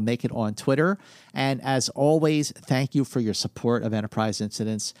there. We'll make it on Twitter. And as always, thank you for your support of Enterprise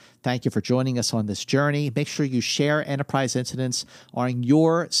Incidents. Thank you for joining us on this journey. Make sure you share Enterprise Incidents on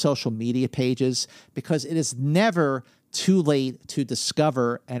your social media pages, because it is never too late to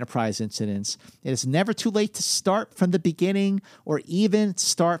discover Enterprise Incidents. It is never too late to start from the beginning, or even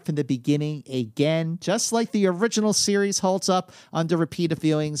start from the beginning again. Just like the original series holds up under repeated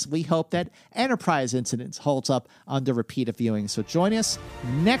viewings, we hope that Enterprise Incidents holds up under repeated viewings. So join us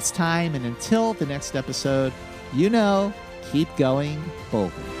next time, and until the next episode, keep going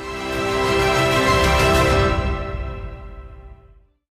boldly.